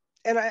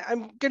 and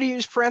I'm going to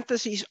use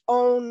parentheses,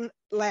 own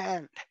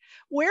land?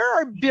 Where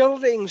are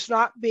buildings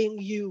not being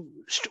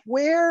used?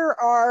 Where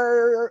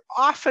are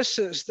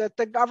offices that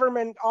the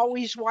government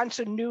always wants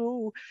a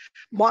new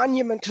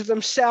monument to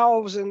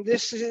themselves, and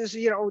this is,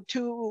 you know,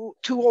 too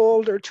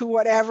old or too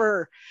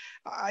whatever?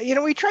 You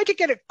know, we tried to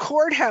get a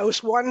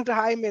courthouse one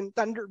time in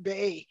Thunder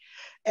Bay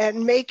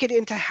and make it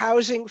into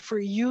housing for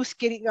youth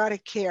getting out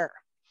of care.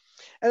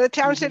 And the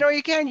town said, oh,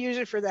 you can't use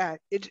it for that.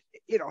 It's,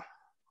 you know,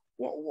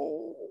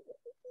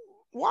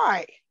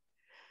 why?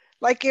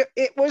 Like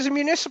it was a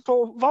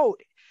municipal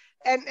vote.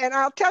 And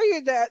I'll tell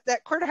you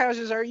that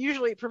courthouses are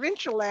usually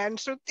provincial land,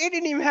 so they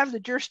didn't even have the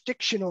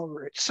jurisdiction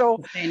over it.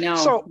 So I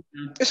know.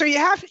 So you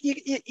have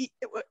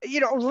you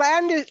know,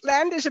 land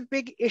is a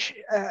big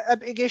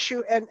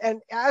issue,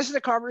 and as the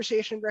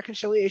conversation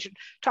reconciliation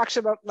talks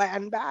about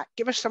land back,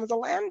 give us some of the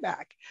land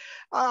back.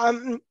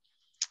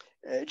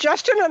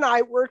 Justin and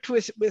I worked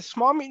with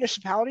small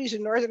municipalities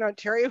in Northern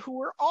Ontario who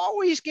were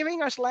always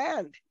giving us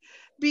land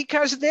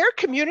because their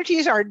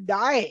communities are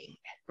dying.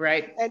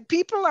 Right. And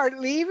people are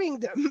leaving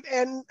them.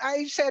 And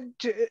I said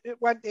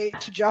one day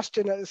to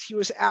Justin, as he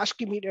was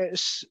asking me to,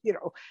 you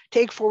know,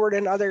 take forward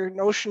another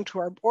notion to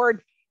our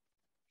board,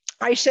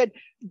 I said,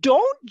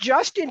 don't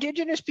just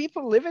Indigenous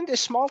people live in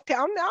this small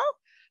town now?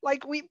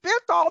 Like, we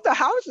built all the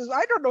houses.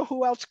 I don't know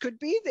who else could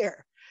be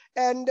there.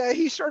 And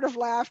he sort of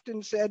laughed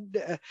and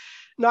said,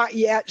 not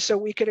yet. So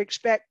we could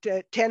expect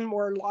 10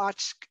 more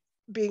lots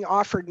being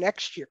offered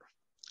next year.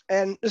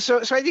 And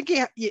so I think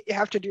you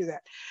have to do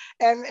that.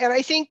 And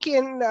I think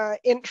in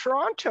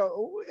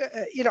Toronto,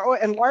 you know,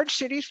 and large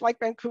cities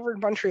like Vancouver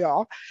and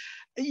Montreal,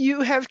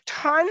 you have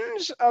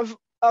tons of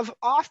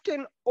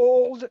often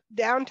old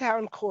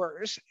downtown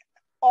cores.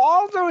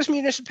 All those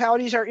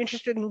municipalities are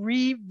interested in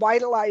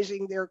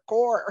revitalizing their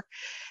core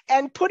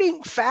and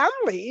putting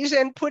families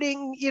and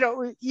putting, you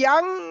know,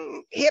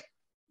 young, hip,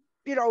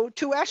 you know,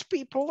 2S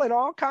people and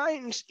all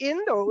kinds in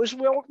those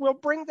will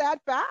bring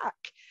that back.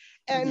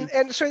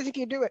 And so I think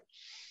you do it.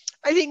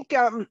 I think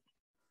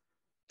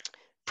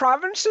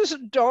provinces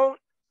don't,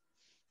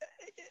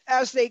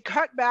 as they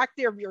cut back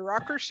their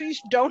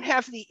bureaucracies, don't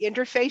have the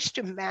interface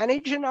to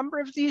manage a number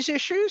of these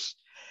issues.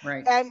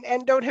 Right.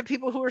 And don't have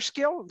people who are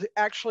skilled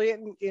actually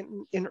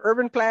in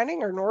urban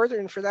planning or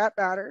northern for that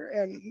matter.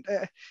 And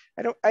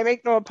I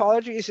make no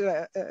apologies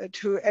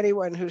to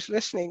anyone who's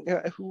listening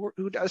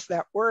who does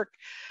that work.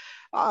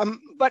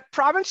 But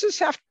provinces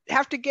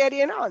have to get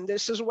in on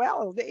this as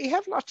well. They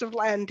have lots of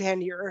land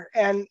tenure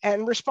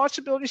and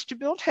responsibilities to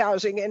build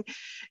housing. And,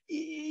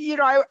 you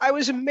know, I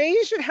was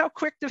amazed at how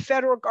quick the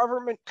federal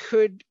government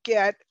could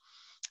get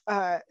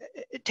 $10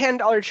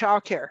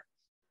 childcare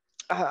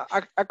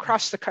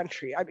across the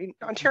country. I mean,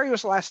 Ontario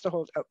was the last to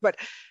hold out, but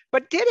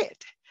did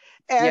it.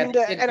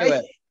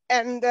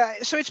 And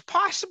so it's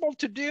possible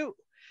to do.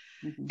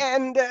 Mm-hmm.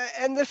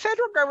 And the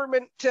federal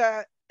government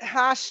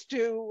has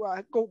to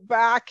go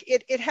back.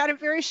 It had a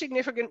very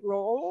significant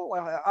role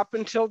up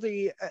until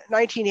the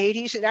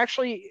 1980s in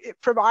actually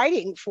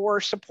providing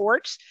for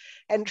supports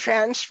and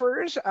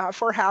transfers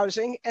for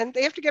housing, and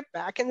they have to get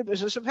back in the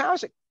business of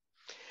housing.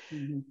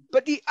 Mm-hmm.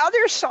 But the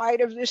other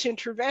side of this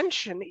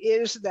intervention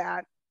is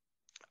that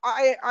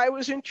I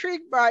was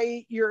intrigued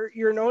by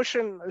your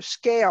notion of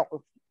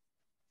scale,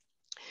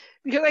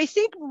 because I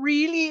think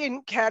really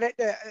in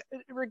Canada,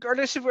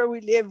 regardless of where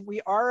we live,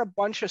 we are a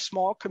bunch of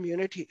small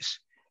communities.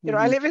 You know,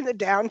 I live in the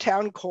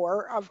downtown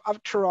core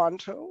of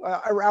Toronto,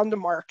 around the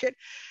market,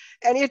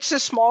 and it's a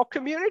small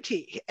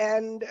community.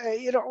 And,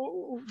 you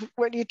know,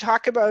 when you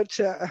talk about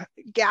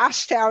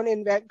Gastown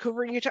in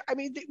Vancouver,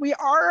 we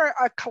are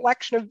a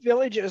collection of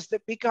villages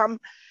that become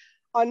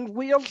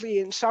unwieldy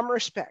in some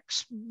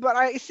respects. But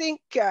I think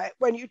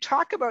when you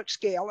talk about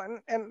scale,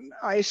 and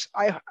I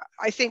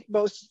think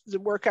both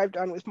the work I've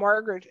done with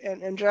Margaret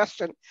and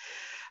Justin,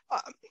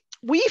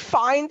 we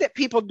find that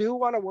people do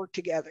want to work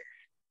together.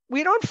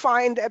 We don't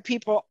find that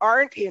people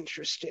aren't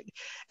interested.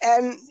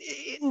 And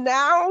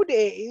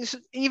nowadays,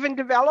 even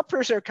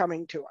developers are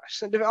coming to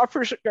us, and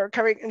developers are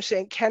coming and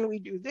saying, can we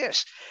do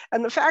this?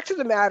 And the fact of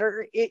the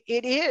matter, it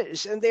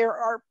is. And there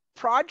are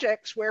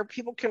projects where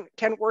people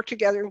can work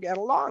together and get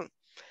along.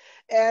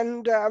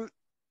 And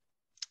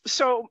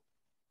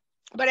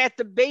but at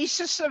the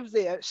basis of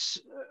this,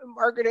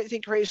 Margaret, I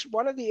think, raised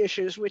one of the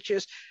issues, which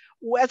is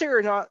whether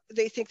or not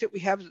they think that we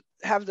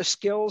have the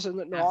skills and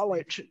the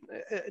knowledge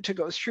to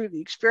go through the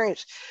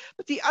experience.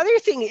 But the other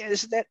thing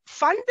is that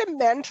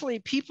fundamentally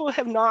people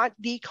have not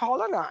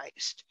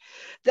decolonized,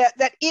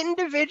 that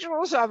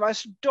individuals of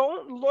us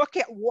don't look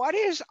at what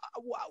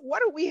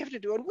do we have to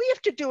do, and we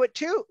have to do it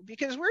too,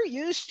 because we're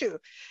used to.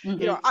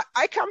 Mm-hmm. You know,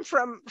 I come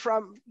from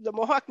the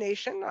Mohawk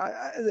Nation,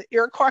 the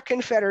Iroquois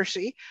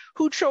Confederacy,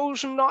 who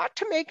chose not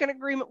to make an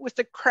agreement with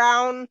the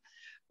Crown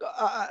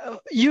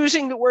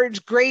using the words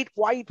great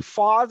white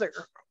father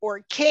or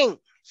king,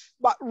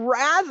 but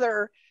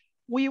rather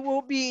we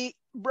will be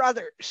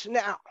brothers.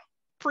 Now,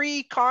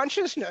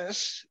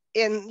 pre-consciousness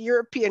in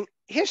European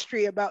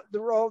history about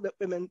the role that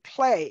women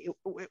play,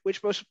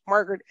 which both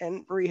Margaret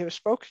and Marie have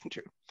spoken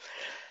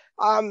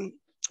to,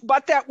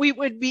 but that we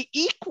would be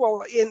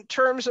equal in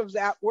terms of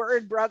that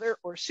word brother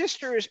or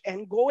sisters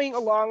and going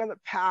along on the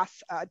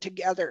path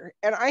together.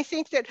 And I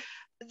think that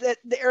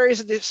there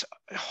is this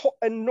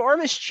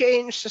enormous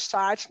change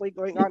societally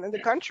going on in the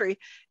country,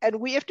 and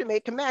we have to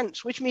make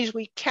amends, which means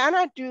we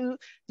cannot do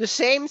the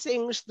same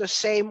things the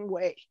same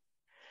way.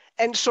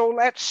 And so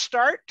let's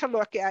start to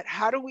look at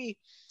how do we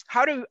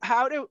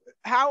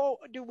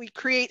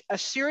create a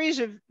series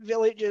of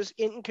villages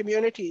in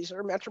communities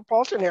or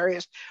metropolitan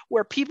areas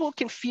where people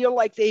can feel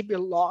like they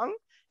belong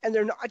and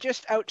they're not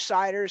just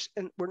outsiders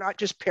and we're not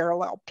just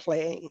parallel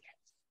playing.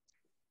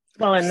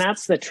 Well, and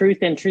that's the truth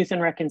in Truth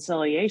and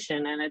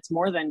Reconciliation. And it's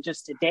more than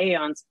just a day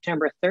on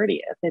September 30th.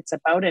 It's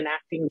about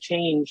enacting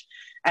change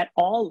at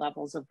all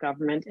levels of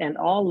government and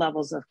all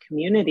levels of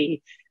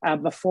community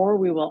before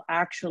we will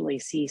actually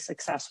see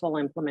successful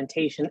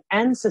implementation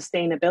and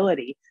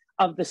sustainability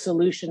of the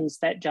solutions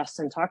that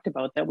Justin talked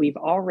about, that we've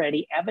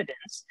already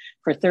evidenced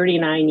for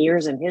 39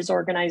 years in his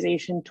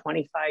organization,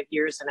 25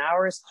 years in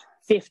ours,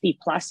 50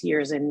 plus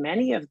years in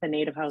many of the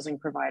Native housing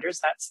providers.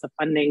 That's the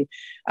funding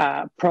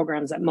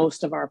programs that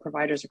most of our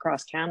providers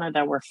across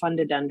Canada were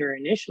funded under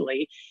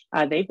initially.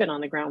 They've been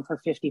on the ground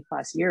for 50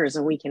 plus years,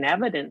 and we can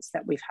evidence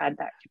that we've had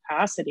that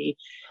capacity.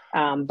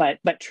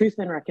 But Truth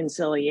and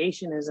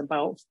Reconciliation is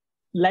about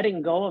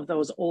letting go of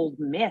those old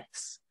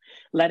myths,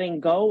 letting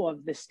go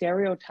of the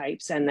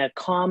stereotypes and the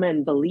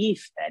common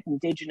belief that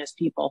Indigenous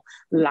people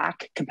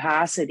lack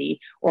capacity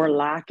or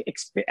lack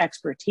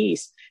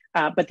expertise.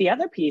 But the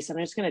other piece, and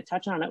I'm just going to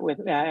touch on it with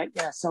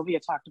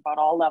Sylvia talked about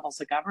all levels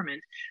of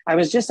government. I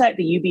was just at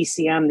the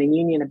UBCM, the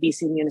Union of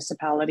BC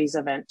Municipalities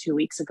event 2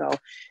 weeks ago.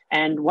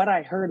 And what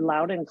I heard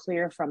loud and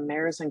clear from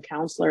mayors and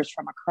councillors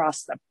from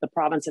across the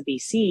province of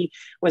BC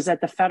was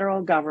that the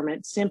federal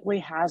government simply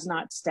has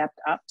not stepped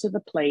up to the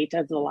plate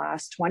of the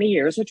last 20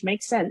 years, which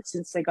makes sense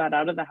since they got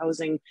out of the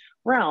housing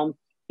realm,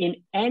 in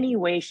any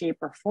way, shape,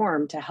 or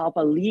form to help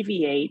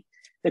alleviate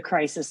the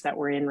crisis that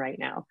we're in right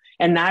now.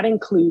 And that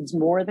includes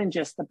more than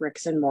just the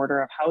bricks and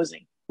mortar of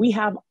housing. We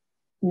have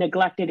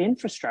neglected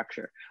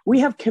infrastructure. We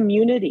have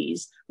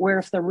communities where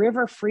if the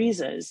river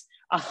freezes,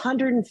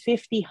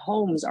 150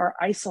 homes are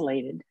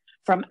isolated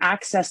from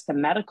access to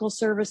medical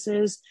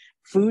services,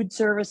 food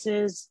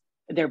services,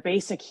 their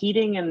basic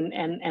heating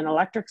and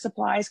electric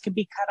supplies could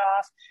be cut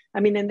off.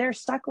 I mean, and they're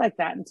stuck like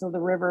that until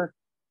the river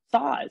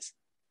thaws.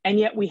 And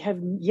yet we have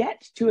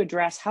yet to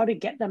address how to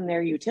get them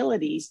their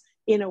utilities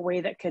in a way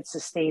that could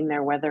sustain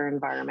their weather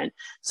environment.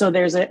 So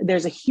there's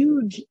a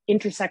huge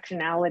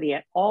intersectionality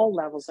at all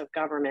levels of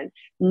government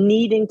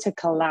needing to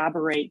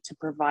collaborate to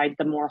provide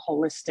the more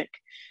holistic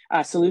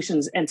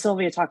solutions. And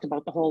Sylvia talked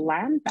about the whole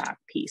land back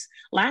piece.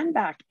 Land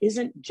back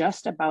isn't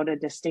just about a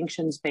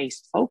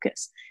distinctions-based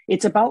focus.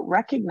 It's about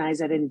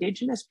recognizing that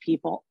Indigenous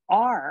people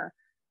are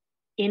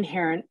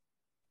inherent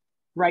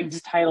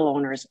rights title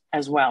owners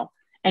as well,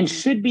 and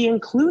should be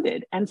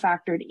included and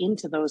factored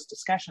into those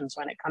discussions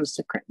when it comes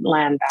to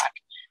land back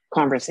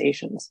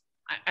conversations.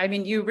 I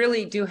mean, you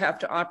really do have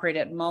to operate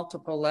at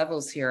multiple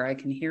levels here. I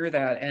can hear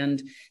that.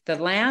 And the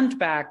land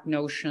back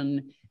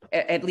notion,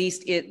 at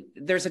least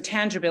there's a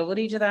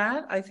tangibility to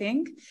that, I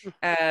think.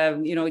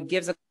 You know, it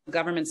gives a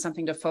government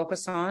something to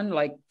focus on,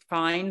 like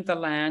find the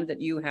land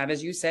that you have.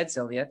 As you said,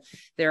 Sylvia,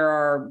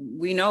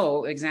 we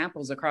know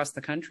examples across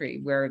the country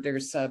where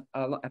there's a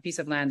piece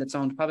of land that's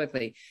owned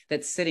publicly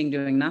that's sitting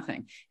doing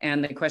nothing.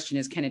 And the question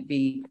is,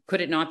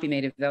 could it not be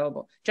made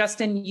available?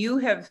 Justin, you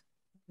have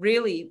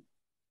really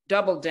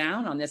doubled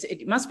down on this.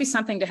 It must be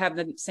something to have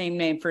the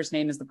same first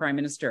name as the Prime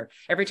Minister.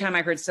 Every time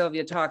I heard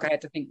Sylvia talk, I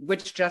had to think,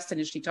 which Justin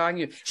is she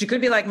talking to? She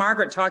could be like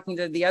Margaret talking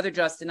to the other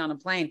Justin on a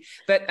plane.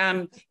 But,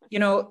 you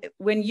know,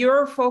 when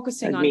you're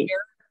focusing on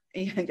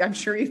I'm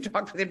sure you've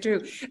talked with him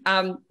too.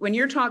 When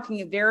you're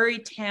talking very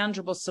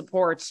tangible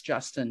supports,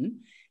 Justin,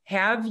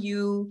 have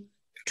you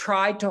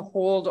tried to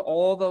hold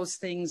all those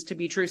things to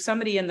be true?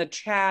 Somebody in the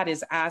chat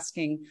is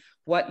asking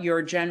what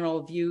your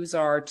general views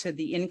are to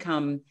the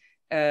income.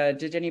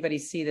 Did anybody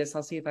see this?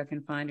 I'll see if I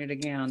can find it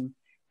again.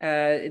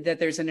 That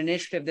there's an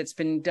initiative that's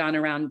been done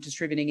around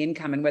distributing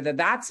income, and whether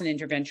that's an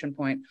intervention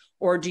point,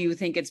 or do you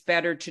think it's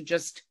better to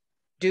just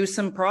do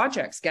some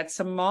projects, get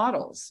some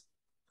models?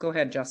 Go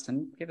ahead,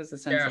 Justin. Give us a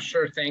sense. Yeah,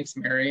 sure. Thanks,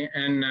 Mary.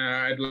 And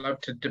I'd love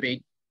to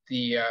debate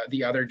the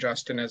other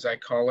Justin, as I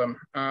call him.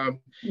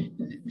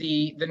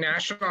 The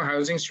National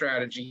Housing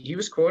Strategy, he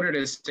was quoted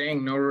as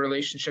saying, no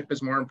relationship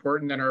is more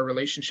important than our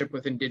relationship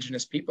with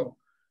Indigenous people.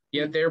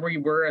 Yet there we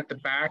were at the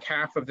back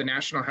half of the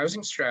National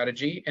Housing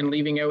Strategy and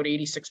leaving out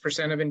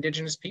 86% of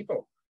Indigenous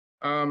people.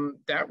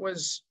 That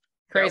was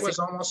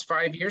almost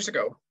 5 years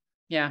ago.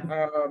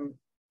 Yeah.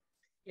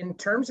 In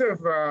terms of,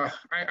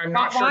 I'm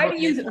not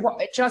sure.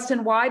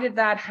 Justin, why did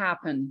that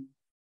happen?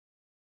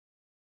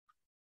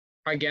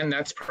 Again,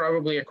 that's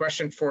probably a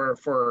question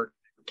for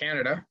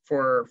Canada,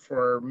 for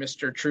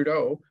Mr.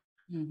 Trudeau.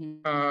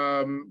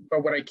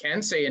 But what I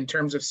can say in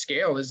terms of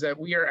scale is that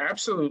we are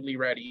absolutely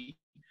ready.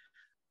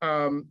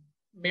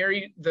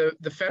 Mary,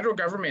 the federal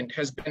government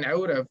has been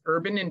out of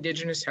urban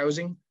Indigenous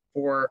housing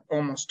for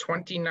almost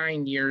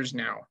 29 years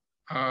now,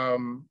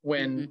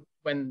 when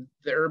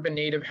the urban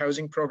native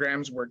housing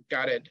programs were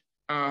gutted.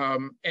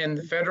 And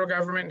the federal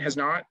government has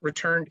not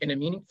returned in a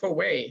meaningful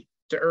way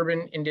to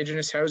urban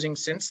Indigenous housing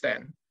since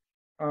then.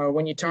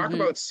 When you talk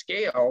about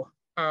scale,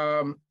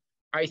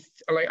 I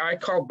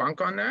call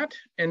bunk on that.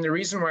 And the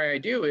reason why I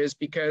do is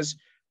because,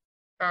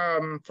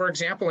 for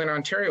example, in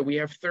Ontario, we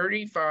have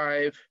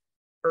 35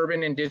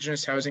 urban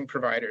Indigenous housing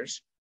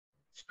providers,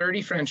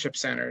 30 friendship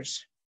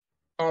centers,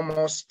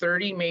 almost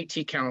 30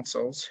 Métis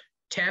councils,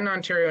 10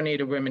 Ontario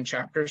Native Women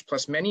chapters,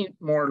 plus many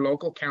more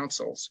local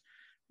councils,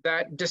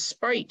 that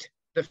despite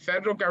the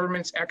federal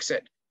government's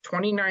exit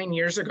 29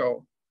 years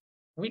ago,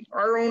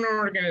 our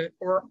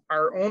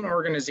own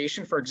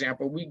organization, for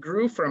example, we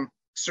grew from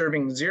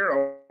serving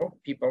 0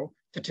 people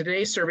to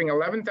today serving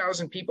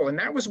 11,000 people. And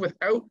that was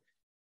without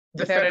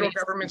the federal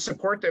government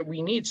support that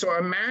we need. So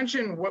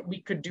imagine what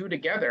we could do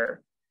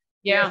together.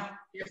 Yeah.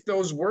 If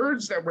those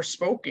words that were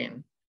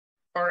spoken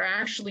are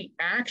actually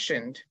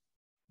actioned,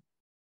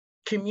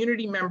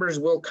 community members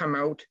will come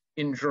out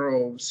in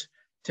droves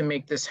to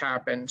make this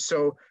happen.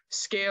 So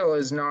scale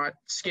is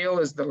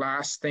the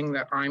last thing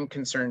that I'm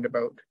concerned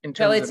about in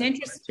terms of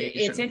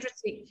It's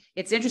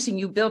interesting.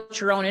 You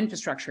built your own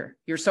infrastructure,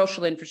 your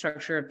social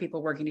infrastructure of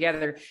people working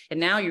together.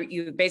 And now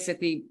you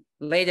basically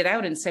laid it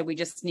out and said, we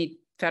just need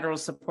federal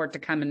support to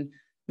come and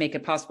make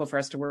it possible for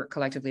us to work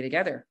collectively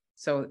together.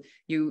 So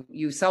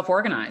you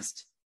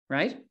self-organized,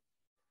 right?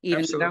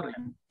 Absolutely.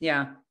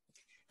 Yeah.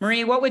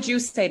 Marie, what would you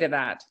say to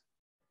that?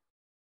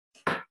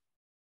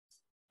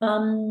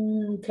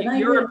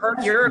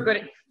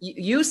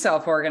 You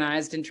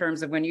self-organized in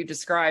terms of when you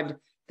described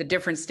the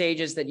different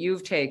stages that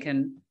you've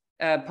taken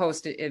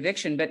post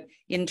eviction, but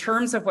in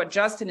terms of what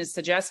Justin is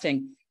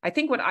suggesting, I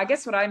think what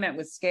I meant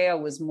with scale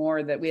was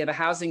more that we have a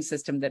housing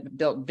system that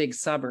built big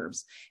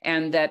suburbs,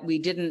 and that we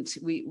don't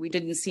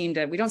seem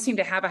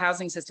to have a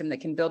housing system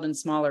that can build in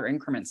smaller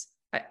increments.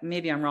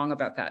 Maybe I'm wrong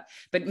about that,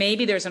 but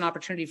maybe there's an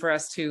opportunity for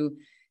us to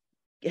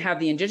have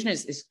the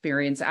Indigenous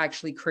experience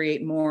actually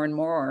create more and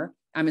more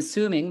I'm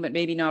assuming, but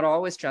maybe not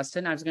always,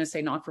 Justin. I was going to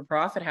say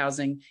not-for-profit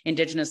housing,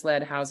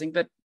 Indigenous-led housing,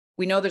 but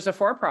we know there's a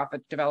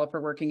for-profit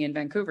developer working in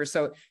Vancouver,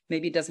 so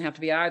maybe it doesn't have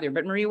to be either.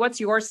 But Marie, what's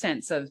your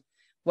sense of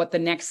what the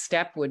next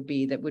step would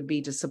be that would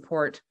be to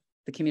support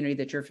the community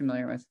that you're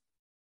familiar with?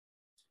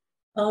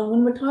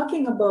 When we're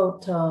talking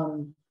about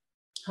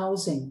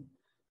housing,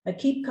 I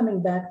keep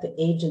coming back to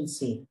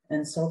agency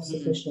and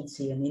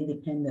self-sufficiency and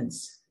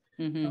independence.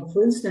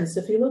 For instance,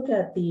 if you look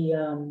at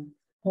the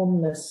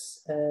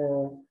homeless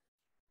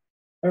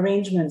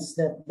arrangements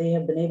that they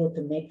have been able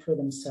to make for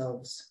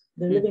themselves,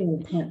 they're living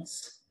in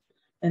tents.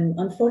 And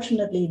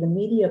unfortunately, the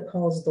media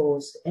calls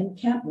those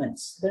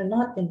encampments. They're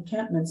not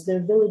encampments,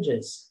 they're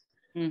villages.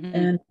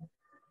 And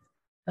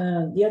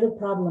the other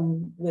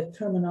problem with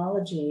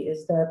terminology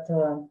is that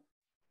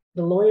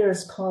the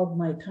lawyers called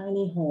my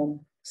tiny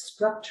home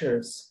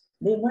structures.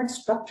 They weren't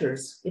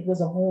structures, it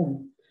was a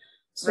home.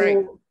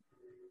 So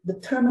the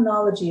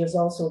terminology is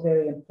also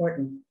very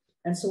important.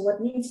 And so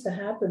what needs to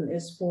happen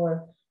is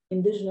for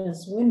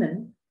Indigenous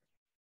women,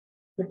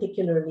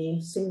 particularly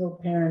single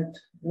parent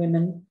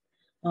women,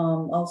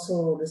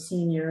 also the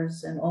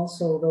seniors, and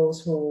also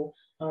those who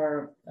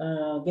are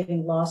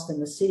getting lost in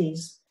the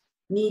cities,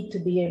 need to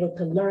be able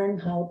to learn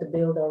how to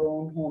build our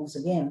own homes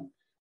again.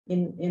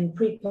 In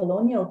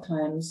pre-colonial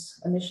times,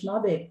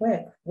 Anishinaabe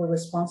Kwek were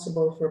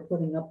responsible for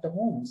putting up the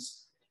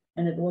homes.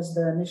 And it was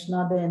the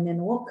Anishinaabe and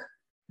Niniwak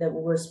that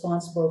were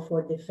responsible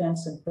for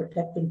defense and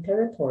protecting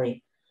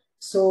territory.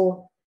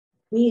 So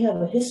we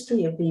have a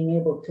history of being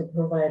able to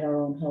provide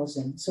our own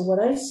housing. So what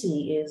I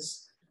see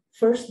is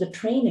first the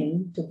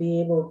training to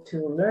be able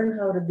to learn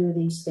how to do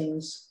these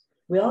things.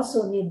 We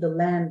also need the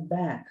land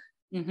back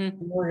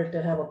in order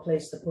to have a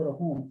place to put a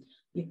home.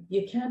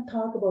 You can't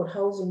talk about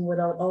housing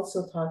without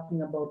also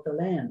talking about the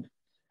land.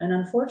 And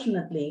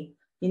unfortunately,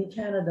 in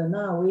Canada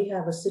now, we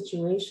have a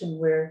situation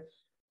where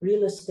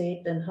real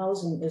estate and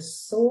housing is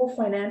so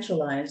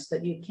financialized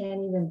that you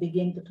can't even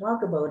begin to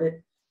talk about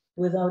it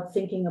without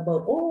thinking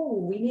about, oh,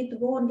 we need to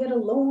go and get a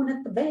loan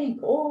at the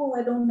bank. Oh,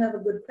 I don't have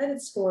a good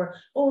credit score.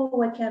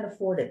 Oh, I can't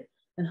afford it.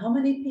 And how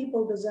many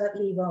people does that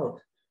leave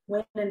out?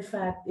 When in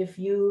fact, if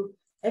you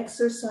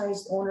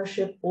exercised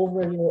ownership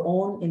over your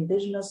own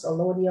Indigenous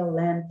allodial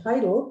land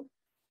title,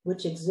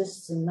 which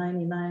exists in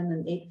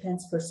 99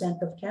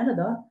 8/10% of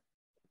Canada,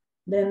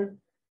 then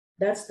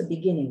that's the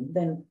beginning.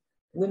 Then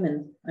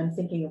women, I'm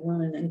thinking of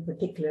women in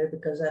particular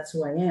because that's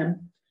who I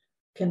am,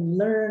 can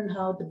learn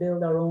how to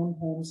build our own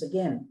homes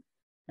again.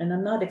 And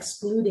I'm not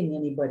excluding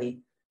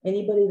anybody.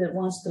 Anybody that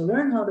wants to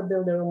learn how to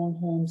build their own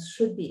homes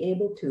should be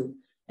able to,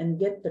 and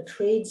get the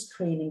trades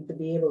training to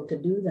be able to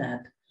do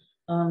that.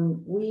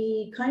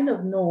 We kind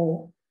of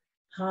know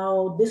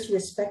how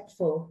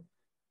disrespectful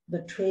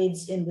the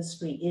trades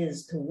industry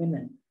is to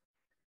women,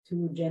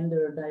 to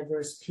gender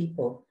diverse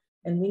people,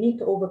 and we need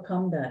to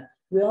overcome that.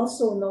 We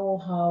also know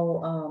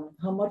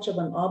how much of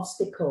an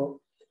obstacle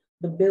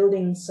the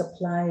building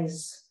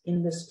supplies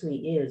industry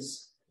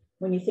is.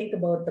 When you think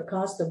about the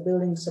cost of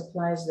building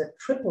supplies that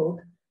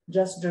tripled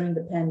just during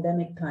the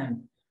pandemic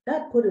time,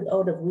 that put it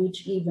out of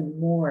reach even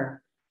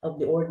more of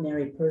the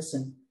ordinary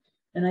person.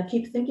 And I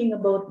keep thinking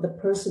about the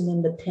person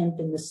in the tent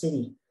in the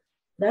city.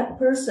 That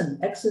person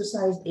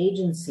exercised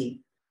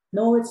agency.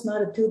 No, it's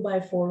not a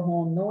 2x4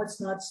 home. No,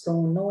 it's not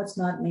stone. No, it's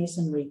not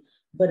masonry,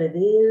 but it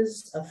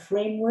is a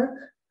framework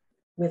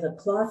with a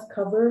cloth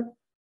cover,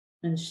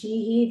 and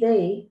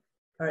they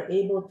are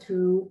able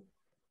to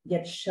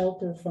get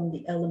shelter from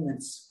the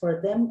elements.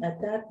 For them at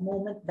that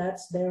moment,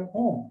 that's their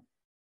home.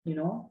 You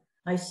know,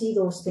 I see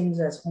those things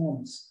as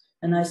homes,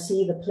 and I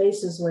see the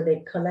places where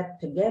they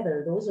collect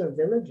together. Those are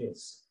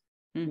villages.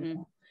 You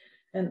know?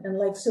 And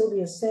like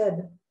Sylvia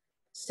said,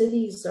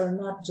 cities are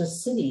not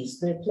just cities.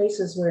 They're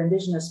places where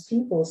Indigenous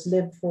peoples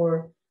lived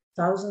for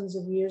thousands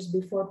of years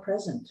before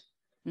present.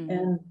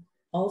 And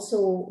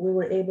also we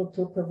were able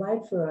to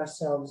provide for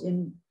ourselves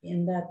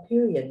in that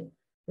period.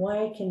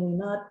 Why can we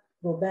not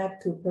go back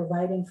to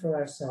providing for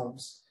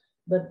ourselves?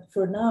 But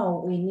for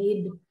now, we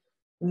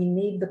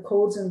need the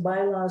codes and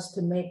bylaws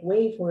to make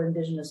way for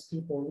Indigenous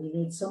people. We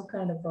need some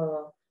kind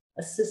of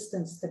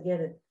assistance to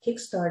get it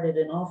kickstarted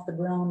and off the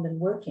ground and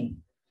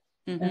working.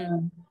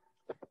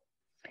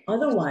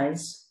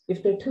 Otherwise,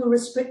 if they're too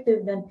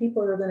restrictive, then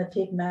people are going to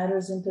take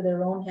matters into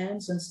their own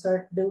hands and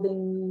start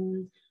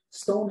building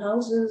stone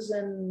houses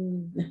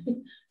and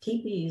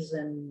teepees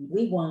and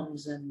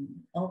wigwams and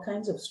all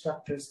kinds of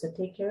structures to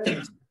take care of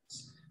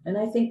themselves. And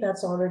I think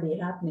that's already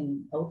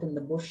happening out in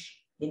the bush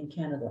in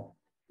Canada.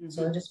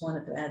 So I just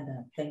wanted to add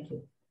that. Thank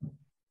you.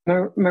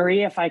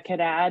 Marie, if I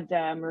could add,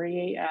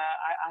 Marie,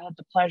 I had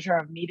the pleasure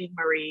of meeting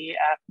Marie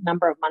a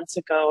number of months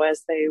ago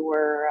as they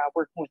were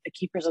working with the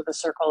Keepers of the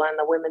Circle and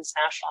the Women's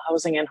National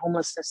Housing and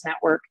Homelessness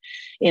Network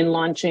in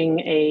launching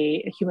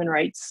a human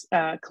rights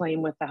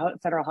claim with the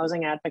Federal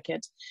Housing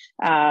Advocate,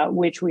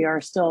 which we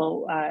are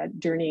still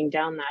journeying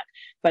down that.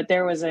 But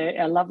there was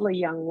a lovely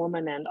young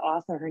woman and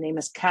author, her name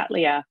is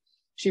Katlia.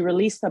 She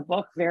released a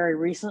book very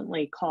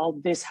recently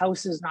called This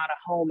House Is Not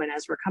a Home. And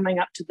as we're coming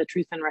up to the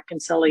Truth and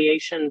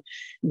Reconciliation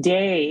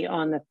Day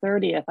on the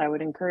 30th, I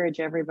would encourage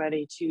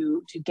everybody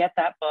to get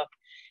that book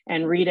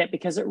and read it,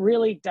 because it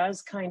really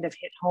does kind of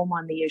hit home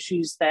on the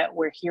issues that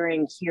we're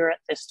hearing here at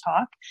this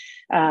talk,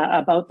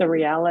 about the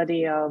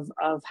reality of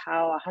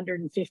how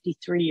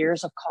 153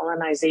 years of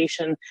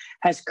colonization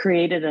has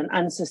created an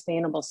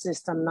unsustainable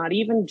system, not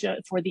even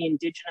for the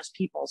Indigenous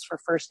peoples, for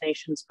First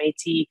Nations,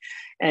 Métis,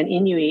 and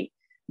Inuit,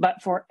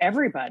 but for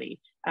everybody.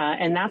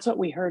 And that's what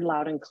we heard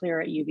loud and clear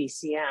at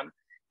UBCM.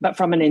 But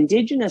from an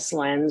Indigenous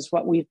lens,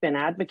 what we've been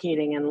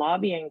advocating and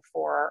lobbying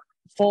for,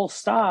 full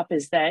stop,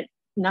 is that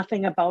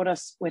nothing about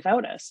us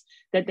without us,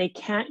 that they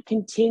can't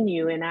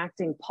continue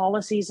enacting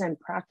policies and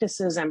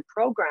practices and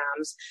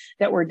programs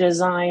that were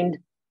designed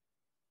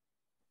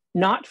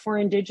not for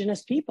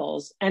Indigenous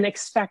peoples and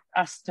expect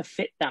us to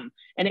fit them.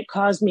 And it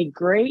caused me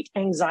great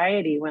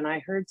anxiety when I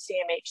heard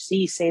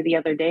CMHC say the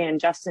other day, and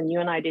Justin,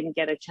 you and I didn't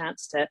get a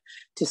chance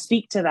to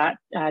speak to that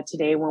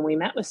today when we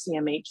met with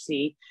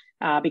CMHC,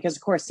 because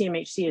of course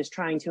CMHC is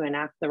trying to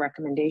enact the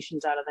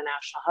recommendations out of the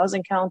National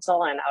Housing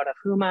Council and out of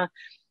HUMA,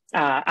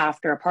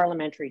 after a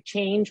parliamentary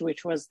change,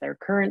 which was their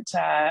current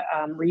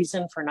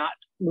reason for not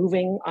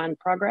moving on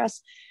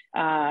progress.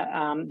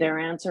 Their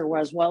answer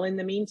was, well, in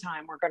the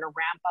meantime, we're going to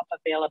ramp up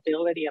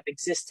availability of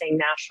existing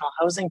national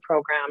housing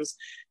programs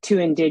to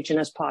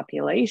Indigenous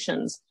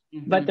populations.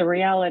 Mm-hmm. But the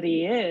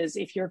reality is,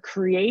 if you're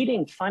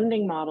creating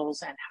funding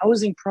models and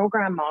housing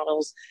program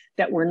models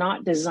that were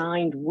not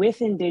designed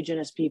with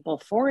Indigenous people,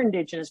 for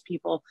Indigenous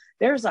people,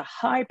 there's a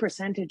high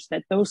percentage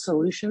that those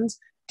solutions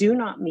do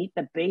not meet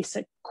the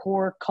basic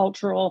core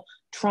cultural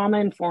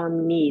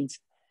trauma-informed needs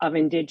of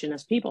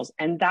Indigenous peoples.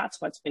 And that's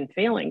what's been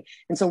failing.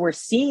 And so we're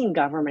seeing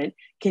government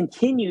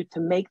continue to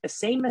make the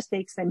same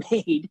mistakes they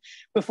made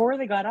before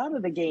they got out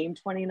of the game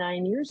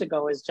 29 years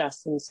ago, as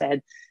Justin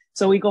said.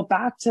 So we go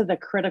back to the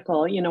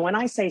critical, when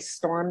I say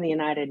storm the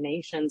United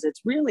Nations, it's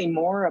really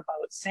more about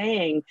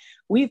saying,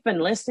 we've been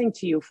listening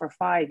to you for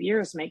 5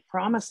 years make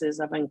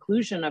promises of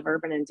inclusion of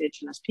urban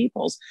Indigenous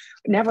peoples,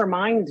 never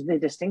mind the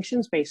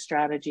distinctions-based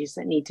strategies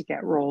that need to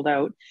get rolled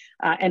out.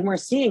 And we're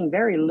seeing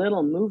very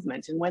little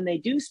movement. And when they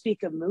do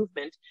speak of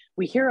movement,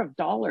 we hear of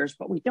dollars,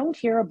 but we don't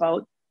hear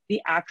about the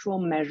actual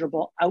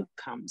measurable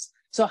outcomes.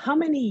 So how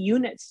many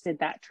units did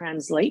that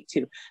translate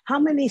to? How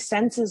many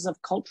senses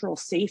of cultural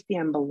safety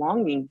and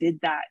belonging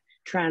did that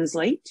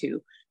translate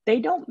to?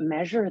 They don't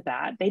measure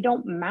that. They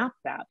don't map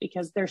that,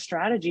 because their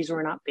strategies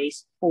were not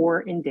based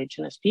for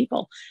Indigenous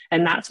people.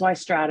 And that's why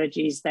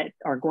strategies that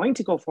are going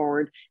to go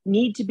forward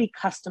need to be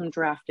custom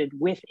drafted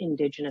with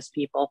Indigenous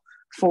people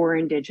for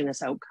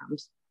Indigenous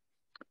outcomes.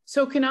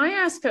 So can I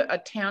ask a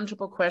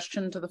tangible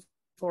question to the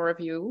four of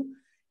you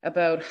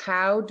about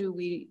how do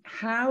we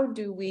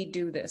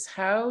do this?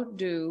 How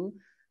do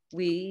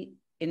we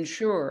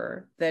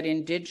ensure that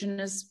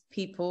Indigenous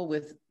people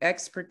with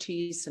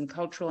expertise and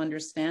cultural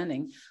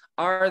understanding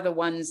are the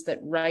ones that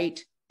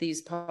write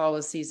these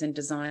policies and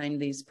design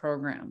these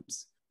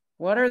programs?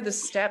 What are the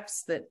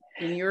steps that,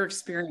 in your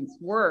experience,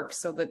 work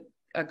so that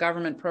a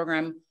government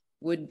program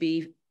would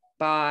be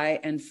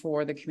by and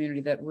for the community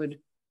that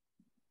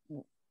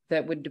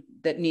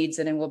needs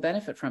it and will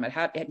benefit from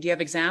it? Do you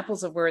have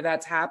examples of where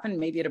that's happened,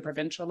 maybe at a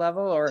provincial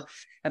level or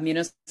a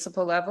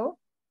municipal level?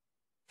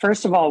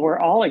 First of all, we're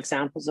all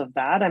examples of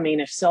that. I mean,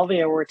 if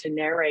Sylvia were to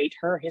narrate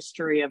her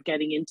history of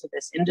getting into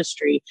this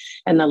industry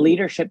and the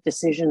leadership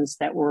decisions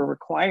that were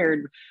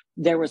required,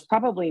 there was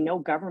probably no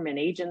government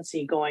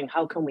agency going,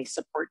 how can we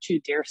support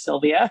you, dear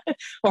Sylvia,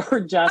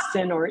 or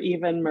Justin, or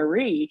even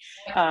Marie,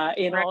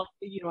 in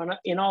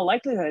all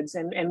likelihoods.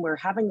 And we're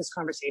having this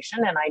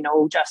conversation, and I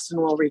know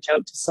Justin will reach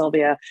out to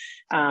Sylvia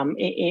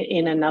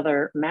in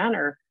another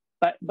manner.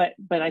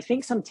 But I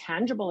think some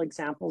tangible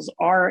examples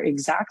are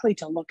exactly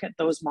to look at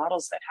those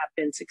models that have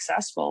been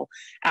successful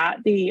at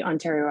the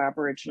Ontario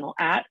Aboriginal,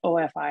 at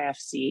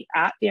OFIFC,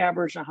 at the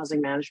Aboriginal Housing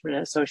Management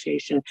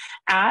Association,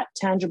 at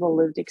tangible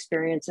lived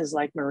experiences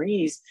like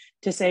Marie's,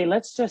 to say,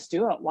 let's just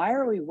do it. Why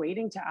are we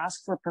waiting to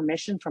ask for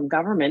permission from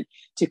government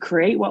to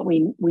create what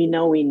we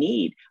know we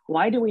need?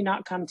 Why do we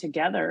not come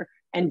together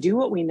and do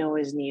what we know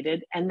is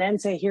needed and then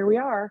say, here we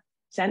are,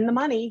 send the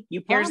money, you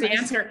promise. Here's the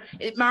answer.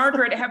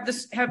 Margaret,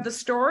 have the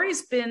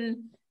stories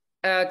been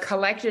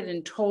collected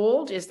and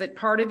told? Is that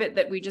part of it,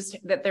 that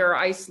there are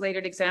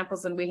isolated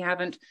examples and we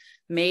haven't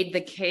made the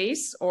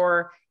case?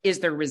 Or is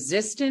there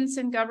resistance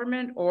in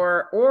government?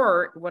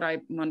 Or what I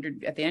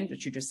wondered at the end,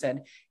 what you just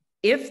said,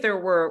 if there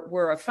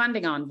were a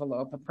funding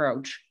envelope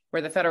approach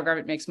where the federal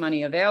government makes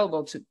money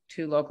available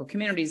to local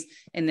communities,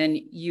 and then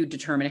you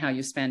determine how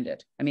you spend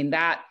it. I mean,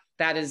 that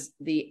is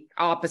the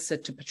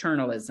opposite to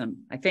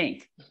paternalism, I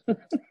think.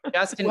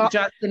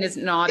 Justin is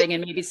nodding,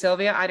 and maybe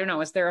Sylvia. I don't know.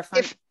 Is there a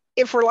fund?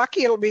 If we're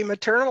lucky, it'll be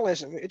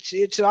maternalism.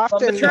 It's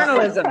often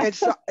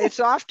maternalism.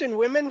 It's often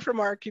women from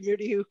our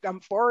community who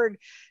come forward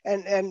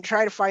and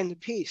try to find the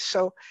peace.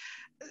 So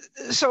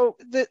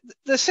the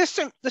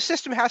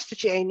system has to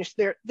change.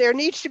 There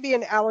needs to be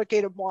an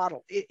allocated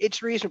model.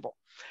 It's reasonable.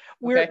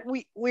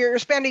 We're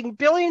spending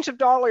billions of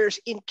dollars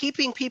in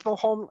keeping people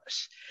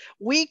homeless.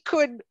 We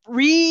could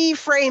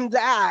reframe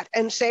that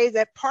and say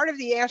that part of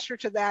the answer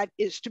to that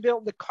is to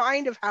build the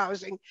kind of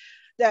housing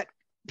that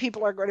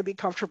people are going to be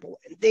comfortable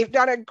in. They've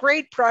done a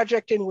great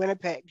project in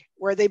Winnipeg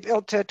where they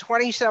built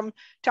 20-some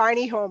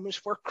tiny homes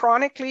for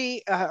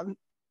chronically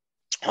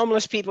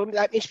homeless people.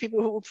 That means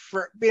people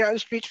who've been on the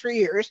streets for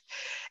years.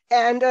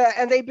 And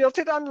they built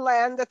it on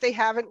land that they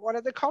have in one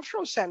of the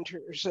cultural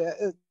centers,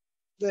 the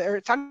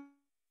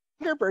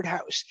Thunderbird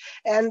House,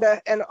 and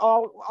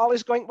all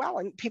is going well,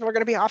 and people are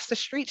going to be off the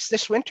streets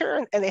this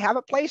winter, and they have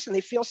a place and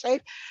they feel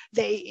safe.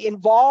 They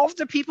involve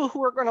the people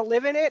who are going to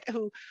live in it,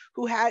 who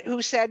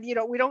said, you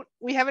know,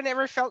 we haven't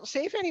ever felt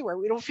safe anywhere.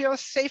 We don't feel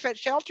safe at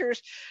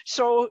shelters,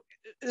 so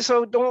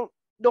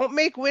don't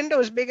make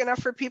windows big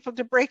enough for people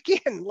to break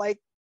in. Like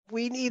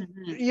we need,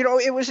 you know,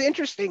 it was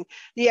interesting,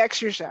 the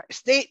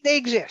exercise. They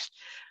exist.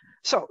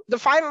 So the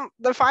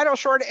final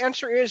short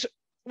answer is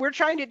we're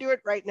trying to do it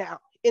right now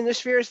in the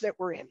spheres that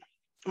we're in.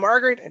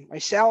 Margaret and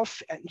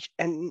myself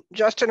and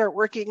Justin are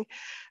working.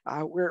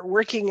 We're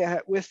working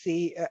with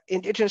the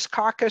Indigenous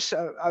Caucus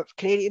of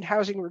Canadian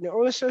Housing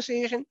Renewal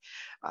Association.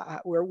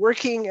 We're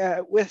working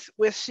with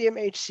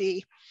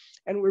CMHC,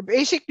 and we're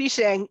basically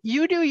saying,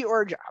 you do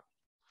your job.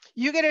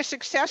 You get a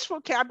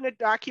successful cabinet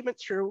document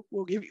through,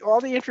 we'll give you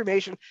all the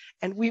information,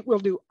 and we will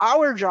do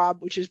our job,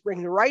 which is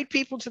bring the right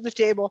people to the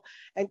table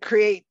and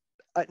create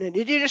an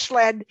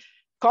Indigenous-led,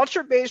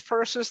 culture-based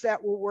process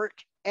that will work.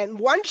 And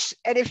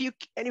if you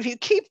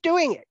keep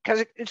doing it,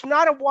 because it's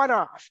not a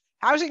one-off,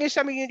 housing is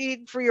something you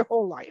need for your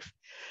whole life,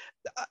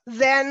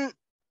 then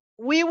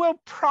we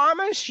will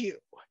promise you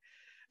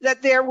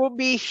that there will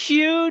be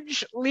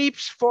huge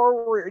leaps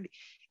forward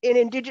in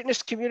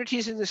Indigenous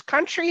communities in this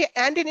country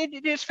and in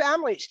Indigenous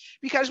families,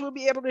 because we'll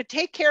be able to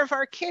take care of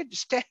our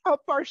kids, to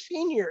help our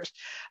seniors,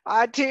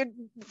 to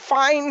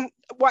find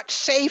what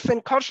safe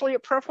and culturally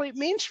appropriate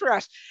means for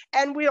us.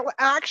 And we'll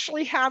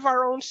actually have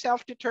our own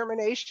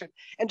self-determination.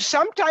 And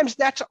sometimes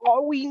that's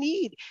all we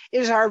need,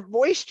 is our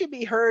voice to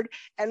be heard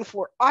and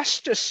for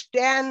us to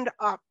stand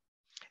up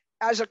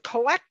as a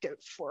collective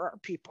for our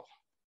people.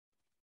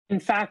 In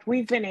fact,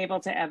 we've been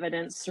able to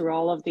evidence through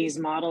all of these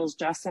models,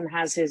 Justin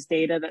has his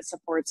data that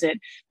supports it,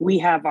 we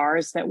have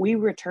ours, that we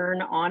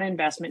return on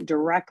investment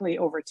directly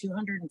over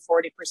 240%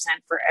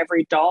 for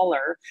every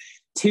dollar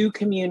to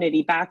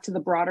community, back to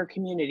the broader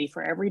community.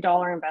 For every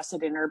dollar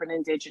invested in urban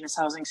Indigenous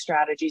housing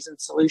strategies and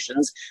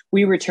solutions,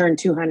 we return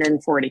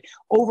 240,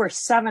 over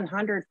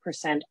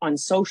 700% on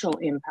social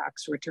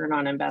impacts return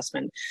on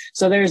investment.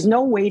 So there's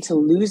no way to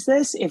lose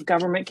this if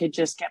government could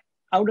just get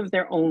out of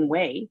their own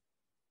way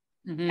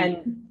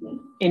and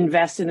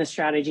invest in the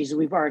strategies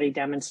we've already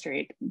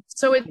demonstrated.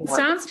 So it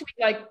sounds to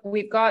me like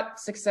we've got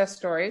success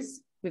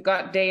stories, we've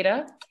got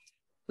data,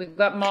 we've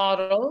got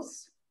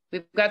models,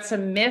 we've got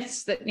some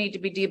myths that need to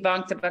be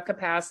debunked about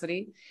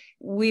capacity.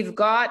 We've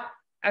got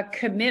a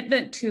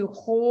commitment to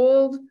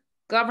hold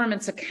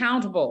governments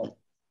accountable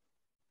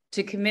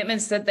to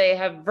commitments that they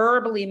have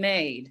verbally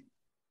made,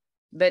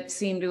 but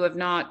seem to have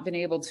not been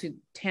able to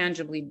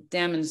tangibly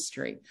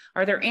demonstrate.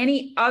 Are there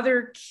any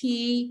other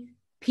key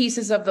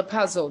pieces of the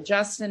puzzle,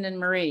 Justin and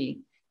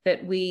Marie,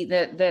 that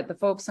the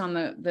folks on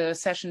the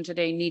session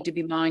today need to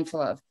be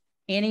mindful of?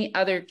 Any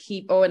other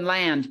key, and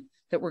land,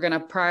 that we're going to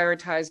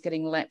prioritize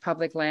getting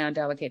public land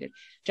allocated.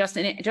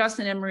 Justin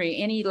and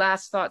Marie, any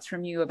last thoughts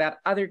from you about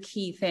other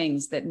key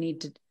things that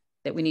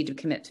we need to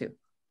commit to?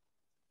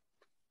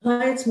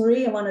 Hi, it's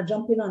Marie. I want to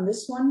jump in on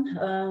this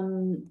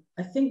one.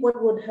 I think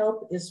what would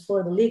help is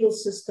for the legal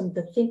system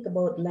to think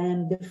about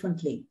land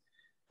differently.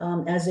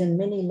 As in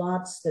many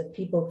lots that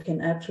people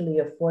can actually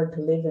afford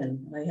to live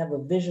in. I have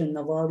a vision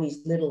of all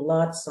these little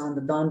lots on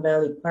the Don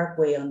Valley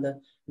Parkway on the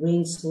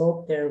green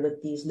slope there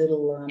with these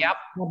little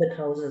hobbit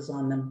houses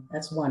on them.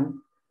 That's one.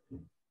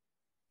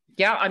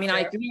 Yeah, I mean,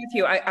 I agree with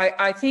you.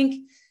 I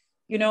think,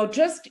 you know,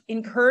 just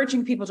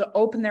encouraging people to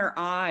open their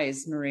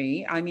eyes,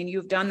 Marie. I mean,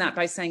 you've done that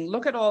by saying,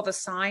 look at all the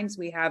signs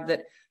we have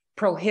that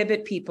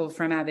prohibit people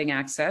from having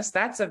access.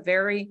 That's a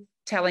very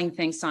telling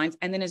thing, signs.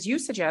 And then as you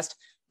suggest,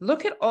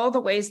 look at all the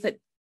ways that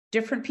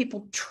different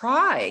people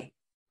try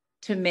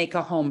to make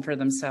a home for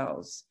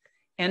themselves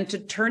and to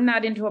turn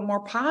that into a more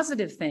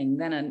positive thing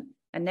than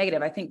a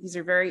negative. I think these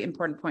are very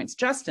important points.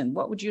 Justin,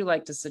 what would you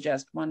like to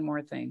suggest? One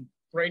more thing.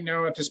 Right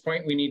now, at this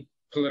point, we need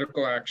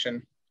political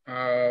action.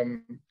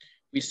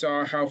 We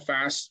saw how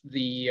fast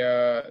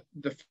the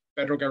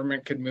federal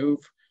government could move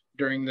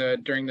during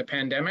the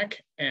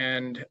pandemic,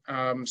 and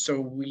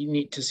so we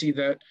need to see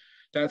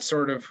that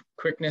sort of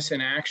quickness in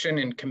action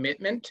and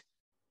commitment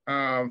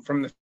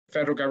from the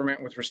federal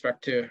government with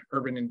respect to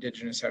urban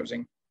Indigenous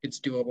housing. It's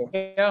doable.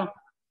 Yeah.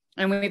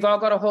 And we've all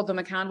got to hold them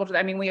accountable to that.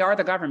 I mean, we are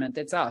the government,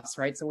 it's us,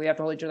 right? So we have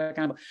to hold each other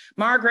accountable.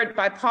 Margaret,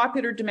 by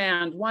popular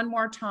demand, one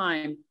more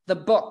time, the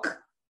book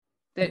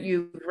that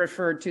you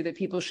referred to that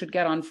people should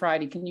get on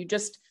Friday. Can you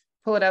just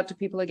pull it out to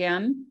people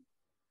again?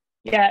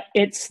 Yeah,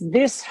 it's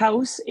This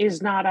House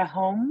Is Not a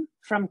Home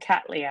from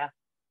Katlia.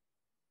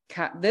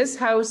 This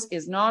house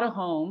is not a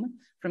home,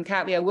 from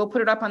Katlia. We'll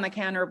put it up on the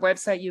Canberra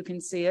website. You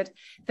can see it.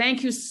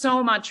 Thank you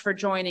so much for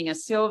joining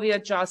us, Sylvia,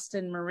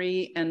 Justin,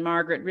 Marie, and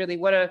Margaret. Really,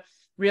 what a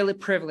really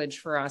privilege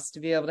for us to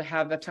be able to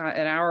have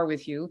an hour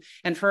with you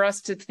and for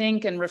us to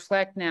think and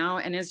reflect now.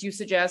 And as you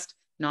suggest,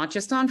 not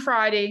just on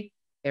Friday,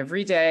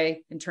 every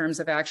day, in terms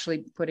of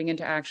actually putting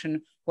into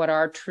action what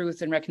our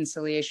truth and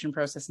reconciliation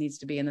process needs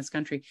to be in this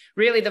country.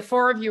 Really, the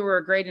four of you were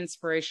a great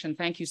inspiration.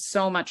 Thank you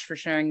so much for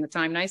sharing the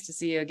time. Nice to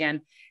see you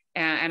again.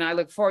 And I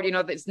look forward,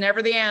 it's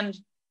never the end.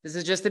 This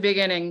is just the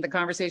beginning. The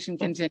conversation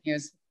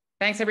continues.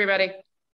 Thanks, everybody.